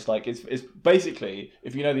style, and it's like it's basically,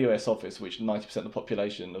 if you know the US Office, which 90% of the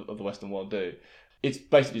population of the Western world do, it's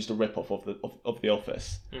basically just a rip off of the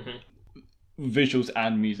Office. Mm-hmm. Visuals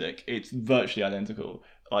and music, it's virtually identical.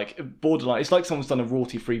 Like borderline, it's like someone's done a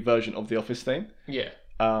royalty-free version of the Office theme. Yeah.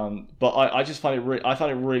 But I just find it. I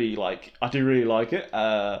find it really like. I do really like it.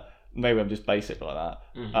 Maybe I'm just basic like that.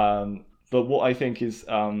 Mm-hmm. But what I think is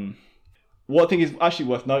actually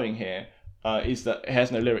worth noting here is that it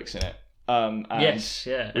has no lyrics in it. Yes,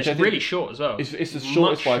 yeah. It's really short as well. It's the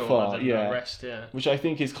shortest by far. Yeah. The rest, yeah. Which I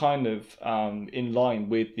think is kind of in line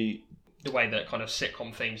with the way that kind of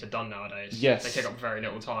sitcom themes are done nowadays. Yes. They take up very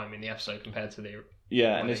little time in the episode compared to the...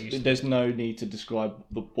 Yeah, and there's no need to describe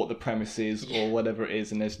what the premise is or whatever it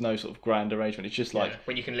is, and there's no sort of grand arrangement. It's just like...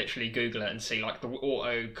 when you can literally Google it and see like the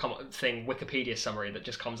Wikipedia summary that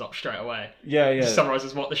just comes up straight away. Yeah.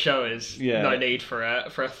 Summarises what the show is. Yeah. No need for a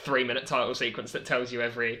 3-minute title sequence that tells you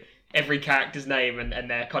every character's name and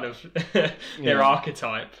their kind of their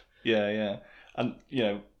archetype. Yeah. And,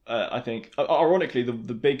 I think, ironically, the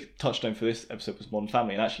big touchstone for this episode was Modern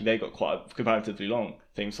Family, and actually they got quite a comparatively long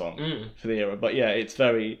theme song for the era. But yeah, it's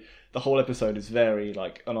the whole episode is very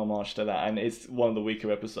like an homage to that, and it's one of the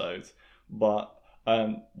weaker episodes. But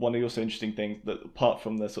one of the also interesting things that, apart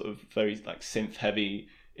from the sort of very like synth heavy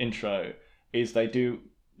intro, is there's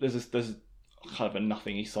a kind of a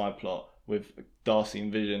nothingy side plot with Darcy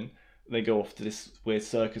and Vision. They go off to this weird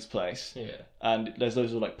circus place, and there's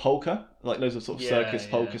loads of like polka, like loads of sort of circus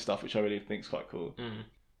polka stuff, which I really think is quite cool.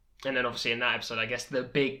 And then obviously in that episode, I guess the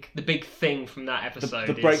big thing from that episode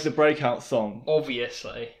the breakout song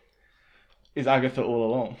obviously is Agatha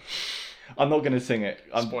All Along. I'm not going to sing it.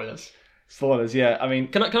 Spoilers, yeah. I mean,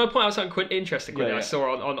 can I point out something quite interesting quickly? Yeah. I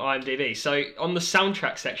saw on IMDb. So on the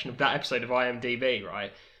soundtrack section of that episode of IMDb,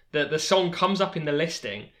 right, the song comes up in the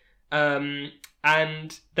listing, and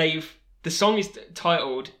the song is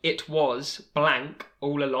titled "It Was Blank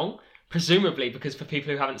All Along." Presumably because for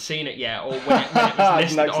people who haven't seen it yet, or when it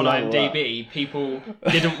was listed on IMDb, people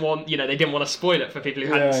didn't want, they didn't want to spoil it for people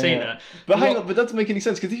who hadn't seen it. But hang on, but that doesn't make any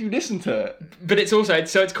sense, because if you listen to it... But it's also,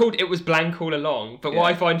 so it's called It Was Blank All Along, but what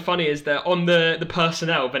I find funny is that on the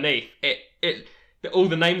personnel beneath, all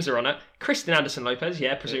the names are on it. Kristen Anderson Lopez,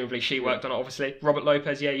 presumably she worked on it, obviously. Robert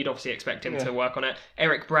Lopez, you'd obviously expect him to work on it.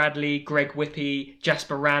 Eric Bradley, Greg Whippy,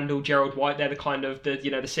 Jasper Randall, Gerald White, they're the kind of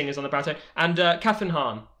the singers on the baritone. And Catherine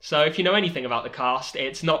Hahn. So if you know anything about the cast,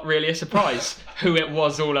 it's not really a surprise who it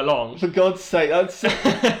was all along. For God's sake, they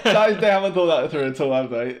haven't thought that through at all,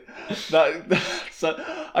 have they?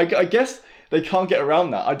 I guess they can't get around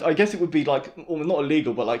that. I guess it would be like, well, not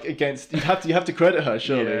illegal, but like against. You have to credit her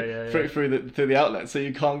surely through the outlet, so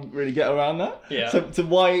you can't really get around that. Yeah. So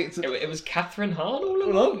why? It was Catherine Hahn all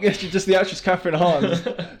along. Yes, just the actress Catherine Hahn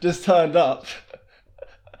just turned up.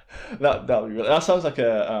 That sounds like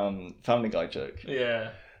a Family Guy joke. Yeah.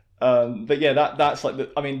 But yeah, that's like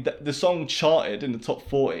the song charted in the top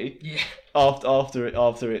 40. Yeah. After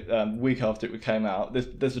it, week after it came out.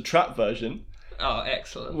 There's a trap version. Oh,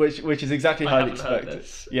 excellent. which is exactly how I'd expect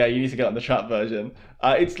it. Yeah, you need to get on the trap version.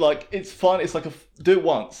 It's fun. It's like do it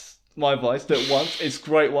once. My advice: do it once. It's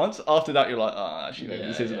great once. After that, you're like, actually, maybe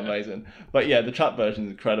this isn't amazing. But yeah, the trap version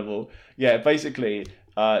is incredible. Yeah, basically,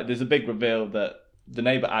 there's a big reveal that the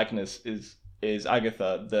neighbor Agnes is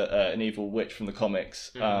Agatha, an evil witch from the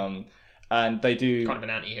comics. And they do kind of an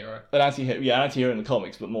anti-hero. An anti-hero in the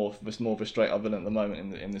comics, but more of a straight up villain at the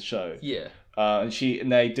moment in the show. Yeah. And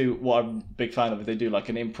they do what I'm a big fan of is they do like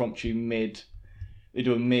an impromptu they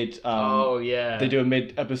do a mid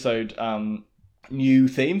episode new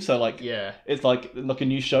theme. So like it's like a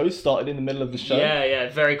new show started in the middle of the show. Yeah,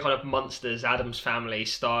 very kind of Monsters, Addams Family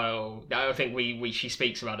style. I think she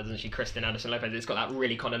speaks about it, doesn't she, Kristen Anderson Lopez? It's got that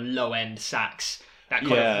really kind of low end sax. That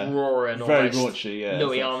kind of roaring, very raunchy,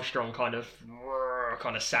 Louis Armstrong kind of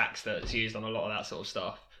sax that's used on a lot of that sort of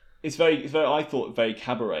stuff. It's very. I thought very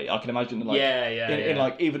cabaret. I can imagine in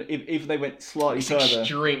like even if they went slightly further,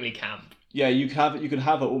 extremely camp. Yeah, you could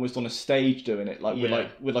have her almost on a stage doing it, like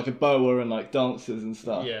with a boa and like dancers and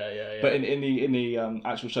stuff. Yeah. But in the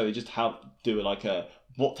actual show, they just do like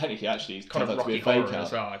what technically actually is kind of Rocky Horror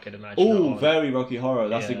as well. I could imagine. Oh, very Rocky Horror.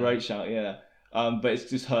 That's a great shout. Yeah. But it's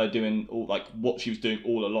just her doing all like what she was doing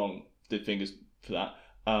all along. Did fingers for that.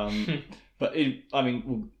 But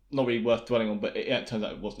not really worth dwelling on. But it turns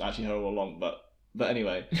out it wasn't actually her all along. But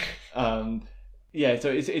anyway, yeah. So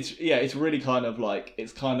it's really kind of like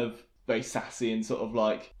it's kind of very sassy and sort of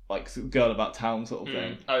like girl about town sort of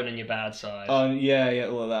thing. Owning your bad side. Yeah,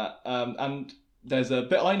 all of that. And there's a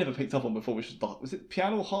bit I never picked up on before, which was it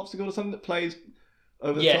piano or harpsichord or something that plays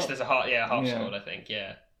over the top? There's a harpsichord, I think,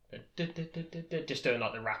 yeah. Just doing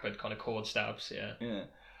like the rapid kind of chord stabs, yeah.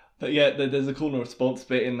 But yeah, there's a call and response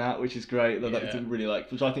bit in that, which is great. That I really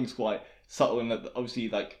like, which I think is quite subtle, and that obviously,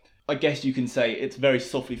 like, I guess you can say it's very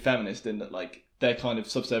softly feminist in that, like, they're kind of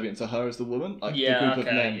subservient to her as the woman, like the group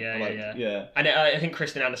of men. Yeah. And I think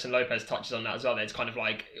Kristen Anderson Lopez touches on that as well. It's kind of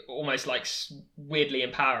like almost like weirdly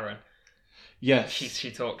empowering. Yes,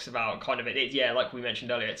 she talks about kind of it. Yeah, like we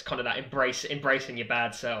mentioned earlier, it's kind of that embracing your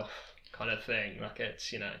bad self kind of thing. Like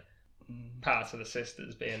it's power to the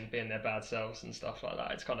sisters being their bad selves and stuff like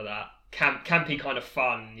that. It's kind of that campy kind of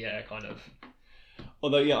fun. Yeah, kind of.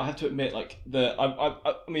 Although I have to admit, like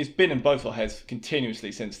I mean, it's been in both our heads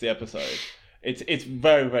continuously since the episode. It's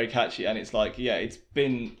very, very catchy, and it's like it's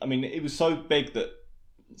been. I mean, it was so big that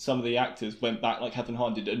some of the actors went back, like Catherine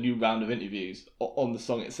Hahn did a new round of interviews on the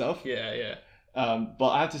song itself. Yeah. But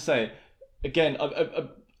I have to say, again,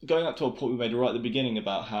 going up to a point we made right at the beginning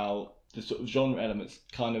about how the sort of genre elements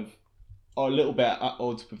kind of are a little bit at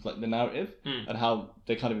odds with like the narrative and how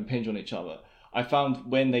they kind of impinge on each other. I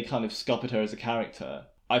found when they kind of scuppered her as a character,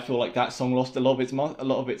 I feel like that song lost a lot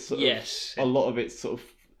of its sort of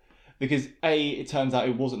because it turns out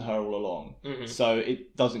it wasn't her all along, so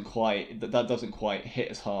it doesn't quite hit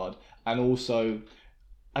as hard, and also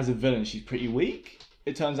as a villain she's pretty weak.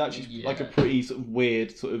 It turns out she's like a pretty sort of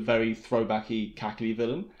weird, sort of very throwbacky, cackly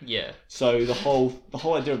villain. Yeah. So the whole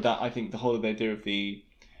idea of that, I think the whole idea of the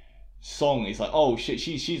song is like, oh shit,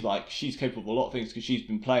 she's capable of a lot of things because she's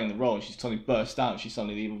been playing the role and she's suddenly burst out. She's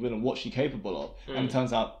suddenly the evil villain. What's she capable of? And it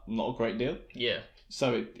turns out not a great deal. Yeah.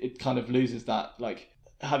 So it kind of loses that, like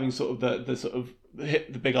having sort of the sort of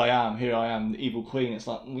the big I am, here I am, the evil queen. It's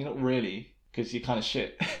like, well, not really, because you're kind of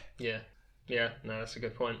shit. Yeah. No, that's a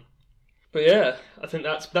good point. But yeah, I think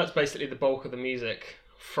that's basically the bulk of the music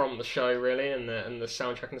from the show, really, and the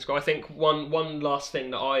soundtrack and the score. I think one last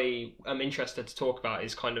thing that I am interested to talk about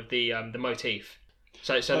is kind of the motif.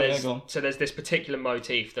 So there's this particular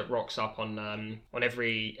motif that rocks up on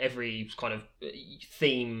every kind of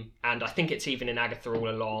theme, and I think it's even in Agatha All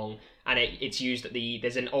Along, and it's used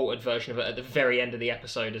there's an altered version of it at the very end of the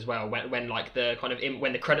episode as well, when like the kind of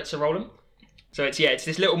when the credits are rolling. So it's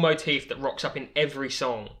this little motif that rocks up in every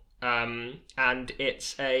song. And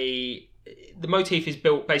the motif is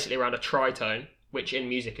built basically around a tritone, which in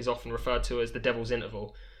music is often referred to as the devil's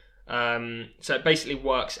interval. So it basically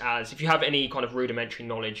works as, if you have any kind of rudimentary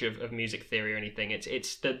knowledge of music theory or anything,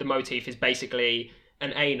 it's the motif is basically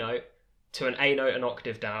an A note to an A note an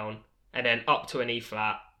octave down, and then up to an E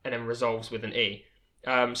flat, and then resolves with an E.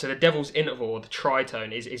 So the devil's interval, the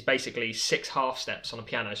tritone, is basically 6 half steps on a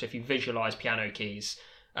piano. So if you visualize piano keys,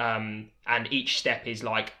 and each step is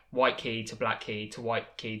like white key to black key to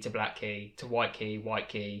white key to black key to white key, black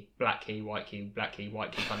key, white key, black key,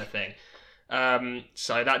 white key kind of thing.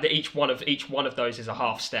 So that each one of those is a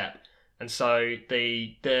half step, and so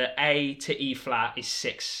the A to E flat is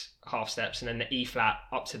 6 half steps, and then the E flat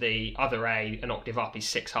up to the other A, an octave up, is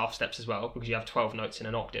 6 half steps as well, because you have 12 notes in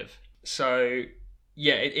an octave. So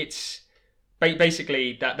yeah, it's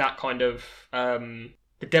basically that kind of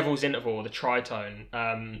the Devil's Interval, the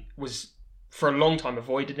tritone, was for a long time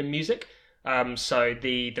avoided in music. So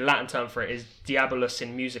the Latin term for it is diabolus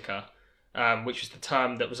in musica, which was the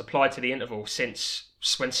term that was applied to the interval since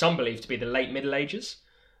when some believed to be the late Middle Ages,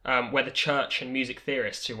 where the church and music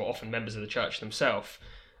theorists, who were often members of the church themselves,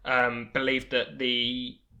 believed that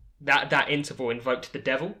that interval invoked the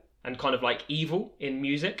devil and kind of like evil in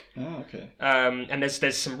music. Oh, okay. And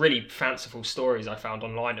there's some really fanciful stories I found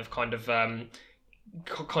online of kind of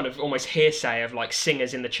almost hearsay of like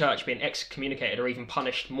singers in the church being excommunicated or even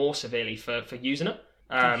punished more severely for using it.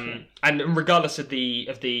 And regardless of the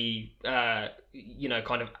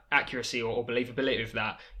kind of accuracy or believability of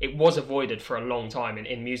that, it was avoided for a long time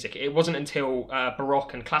in music. It wasn't until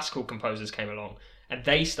Baroque and classical composers came along and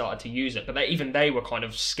they started to use it, but even they were kind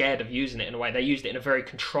of scared of using it in a way. They used it in a very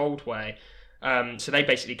controlled way. So they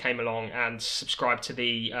basically came along and subscribed to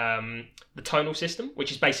the tonal system, which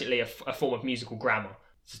is basically a form of musical grammar.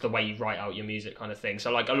 It's the way you write out your music kind of thing.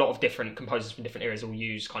 So like a lot of different composers from different eras all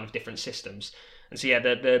use kind of different systems. And so yeah,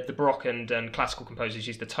 the Baroque and classical composers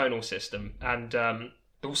use the tonal system. And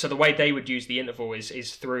so the way they would use the interval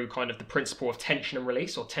is through kind of the principle of tension and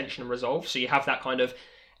release, or tension and resolve. So you have that kind of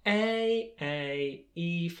A,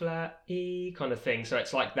 E flat, E kind of thing. So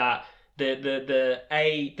it's like that.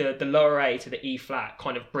 The lower A to the E flat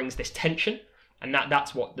kind of brings this tension, and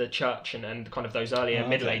that's what the church and kind of those earlier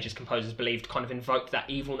Middle Ages composers believed kind of invoked that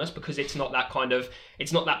evilness, because it's not that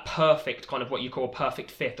perfect kind of what you call a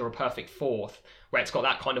perfect fifth or a perfect fourth, where it's got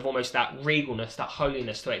that kind of almost that regalness, that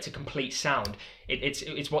holiness to it. It's a complete sound.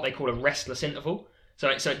 It's what they call a restless interval. So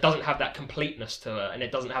it doesn't have that completeness to it, and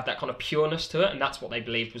it doesn't have that kind of pureness to it, and that's what they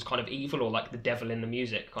believed was kind of evil, or like the devil in the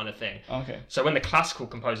music kind of thing. Okay. So when the classical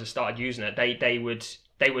composers started using it, they would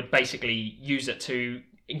basically use it to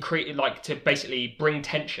increase, like to basically bring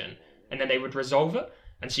tension, and then they would resolve it.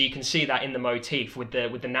 And so you can see that in the motif with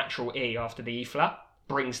the natural E after the E flat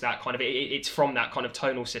brings that kind of it's from that kind of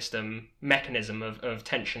tonal system mechanism of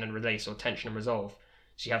tension and release, or tension and resolve.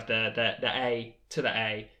 So you have the A to the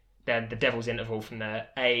A. Then the Devil's Interval from the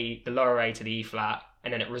lower A to the E flat,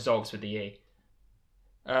 and then it resolves with the E.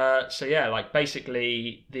 So yeah, like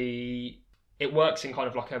basically it works in kind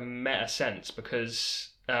of like a meta sense, because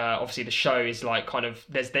obviously the show is like kind of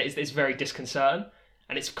it's very disconcerting,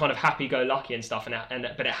 and it's kind of happy-go-lucky and stuff,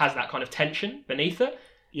 but it has that kind of tension beneath it,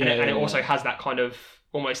 and it also has that kind of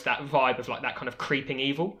almost that vibe of like that kind of creeping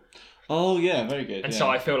evil. Oh yeah, very good. And so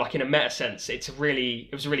I feel like in a meta sense, it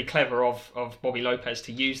was really clever of Bobby Lopez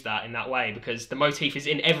to use that in that way, because the motif is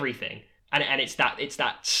in everything, and it's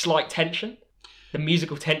that slight tension. The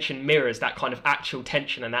musical tension mirrors that kind of actual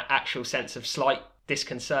tension and that actual sense of slight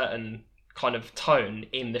disconcerting kind of tone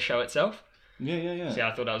in the show itself. Yeah. So yeah,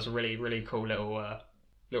 I thought that was a really, really cool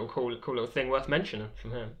little thing worth mentioning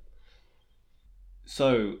from him.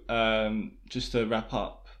 So just to wrap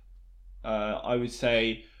up, I would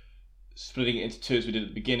say, splitting it into two as we did at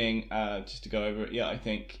the beginning, just to go over it. Yeah, I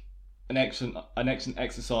think an excellent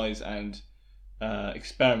exercise and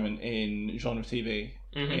experiment in genre TV.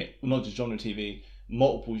 Mm-hmm. Not just genre TV,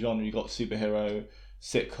 multiple genre. You got superhero,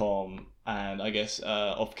 sitcom, and I guess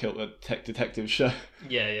off-kilter detective show.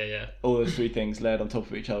 Yeah. All those three things layered on top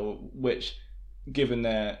of each other, which, given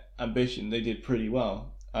their ambition, they did pretty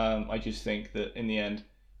well. I just think that in the end,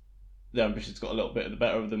 their ambitions got a little bit of the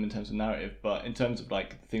better of them in terms of narrative, but in terms of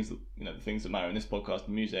like the things that matter in this podcast,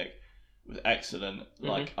 the music was excellent. Mm-hmm.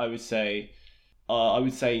 Like I would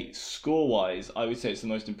say score wise, I would say it's the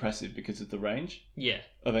most impressive because of the range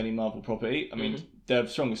of any Marvel property. I mean, their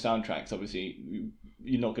strongest soundtracks, obviously,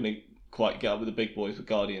 you're not going to quite get up with the big boys with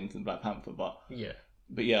Guardians and Black Panther, but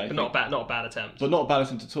not a bad attempt. But not a bad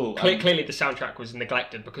attempt at all. Clearly, the soundtrack was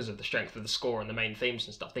neglected because of the strength of the score and the main themes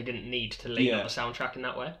and stuff. They didn't need to lean on the soundtrack in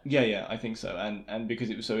that way. Yeah, I think so. And because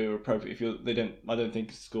it was so inappropriate, I don't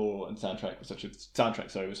think score and soundtrack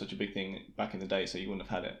was such a big thing back in the day, so you wouldn't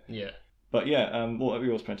have had it. Yeah. But yeah, what are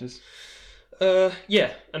yours, Prentice? No,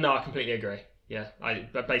 I completely agree. Yeah,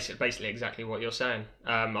 basically exactly what you're saying.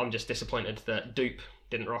 I'm just disappointed that Dupe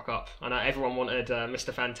didn't rock up. I know everyone wanted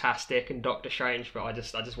Mr. Fantastic and Doctor Strange, but I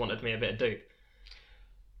just wanted me a bit of Dupe.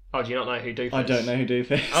 Oh, do you not know who Dupe is? I don't know who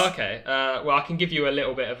Dupe is. Okay, well, I can give you a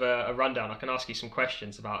little bit of a rundown. I can ask you some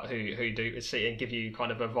questions about who Dupe is, and give you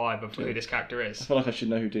kind of a vibe of who this character is. I feel like I should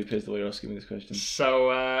know who Dupe is the way you're asking me this question.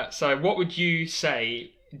 So what would you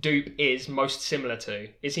say Dupe is most similar to?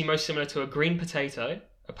 Is he most similar to a green potato,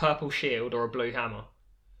 a purple shield, or a blue hammer?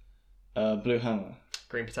 Blue hammer.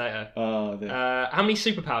 Green potato. Oh, how many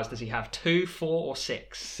superpowers does he have? 2, 4, or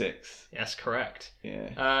 6? 6. Yes, correct.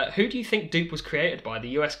 Yeah. Who do you think Dupe was created by? The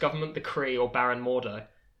US government, the Kree, or Baron Mordo?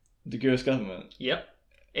 The US government. Yep.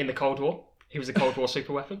 In the Cold War. He was a Cold War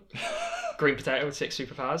superweapon. Green potato with 6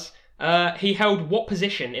 superpowers. He held what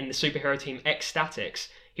position in the superhero team X-Statix?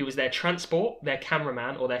 He was their transport, their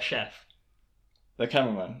cameraman, or their chef? Their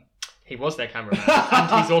cameraman. He was their cameraman.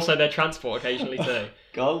 And he's also their transport occasionally too.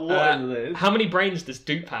 God, what is this? How many brains does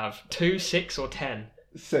Dupe have? 2, 6, or 10?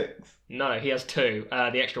 6. No, he has 2.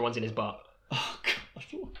 The extra one's in his butt. Oh, God.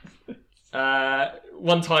 What is this?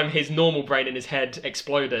 One time his normal brain in his head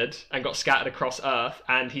exploded and got scattered across Earth,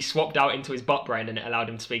 and he swapped out into his butt brain and it allowed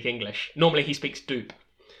him to speak English. Normally he speaks Dupe.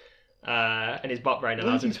 And his butt brain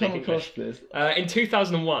allows him to speak English. In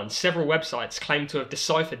 2001, several websites claimed to have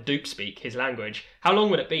deciphered DupeSpeak, his language. How long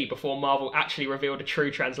would it be before Marvel actually revealed a true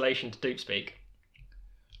translation to DupeSpeak?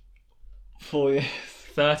 4 years.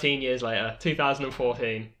 13 years later,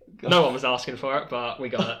 2014. God. No one was asking for it, but we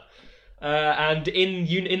got it. And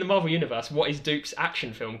in the Marvel Universe, what is Dupe's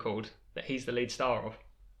action film called that he's the lead star of?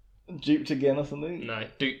 Duped again or something? No,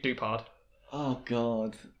 Dupe Hard. Oh,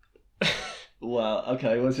 God. Wow,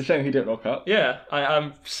 okay, well, it's a shame he didn't rock up. Yeah,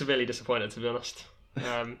 I'm severely disappointed, to be honest.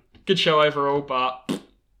 Good show overall, but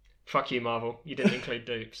fuck you, Marvel. You didn't include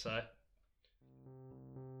Dupe, so...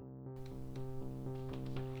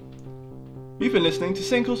 You've been listening to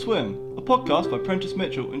Sink or Swim, a podcast by Prentice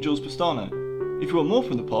Mitchell and Jules Pistano. If you want more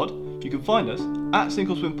from the pod, you can find us at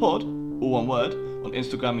Sink or Swim Pod, all one word, on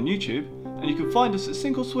Instagram and YouTube, and you can find us at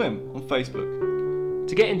Sink or Swim on Facebook.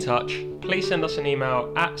 To get in touch, please send us an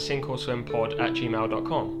email at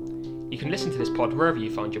sinkorswimpod@gmail.com. You can listen to this pod wherever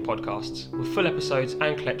you find your podcasts, with full episodes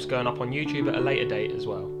and clips going up on YouTube at a later date as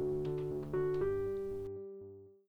well.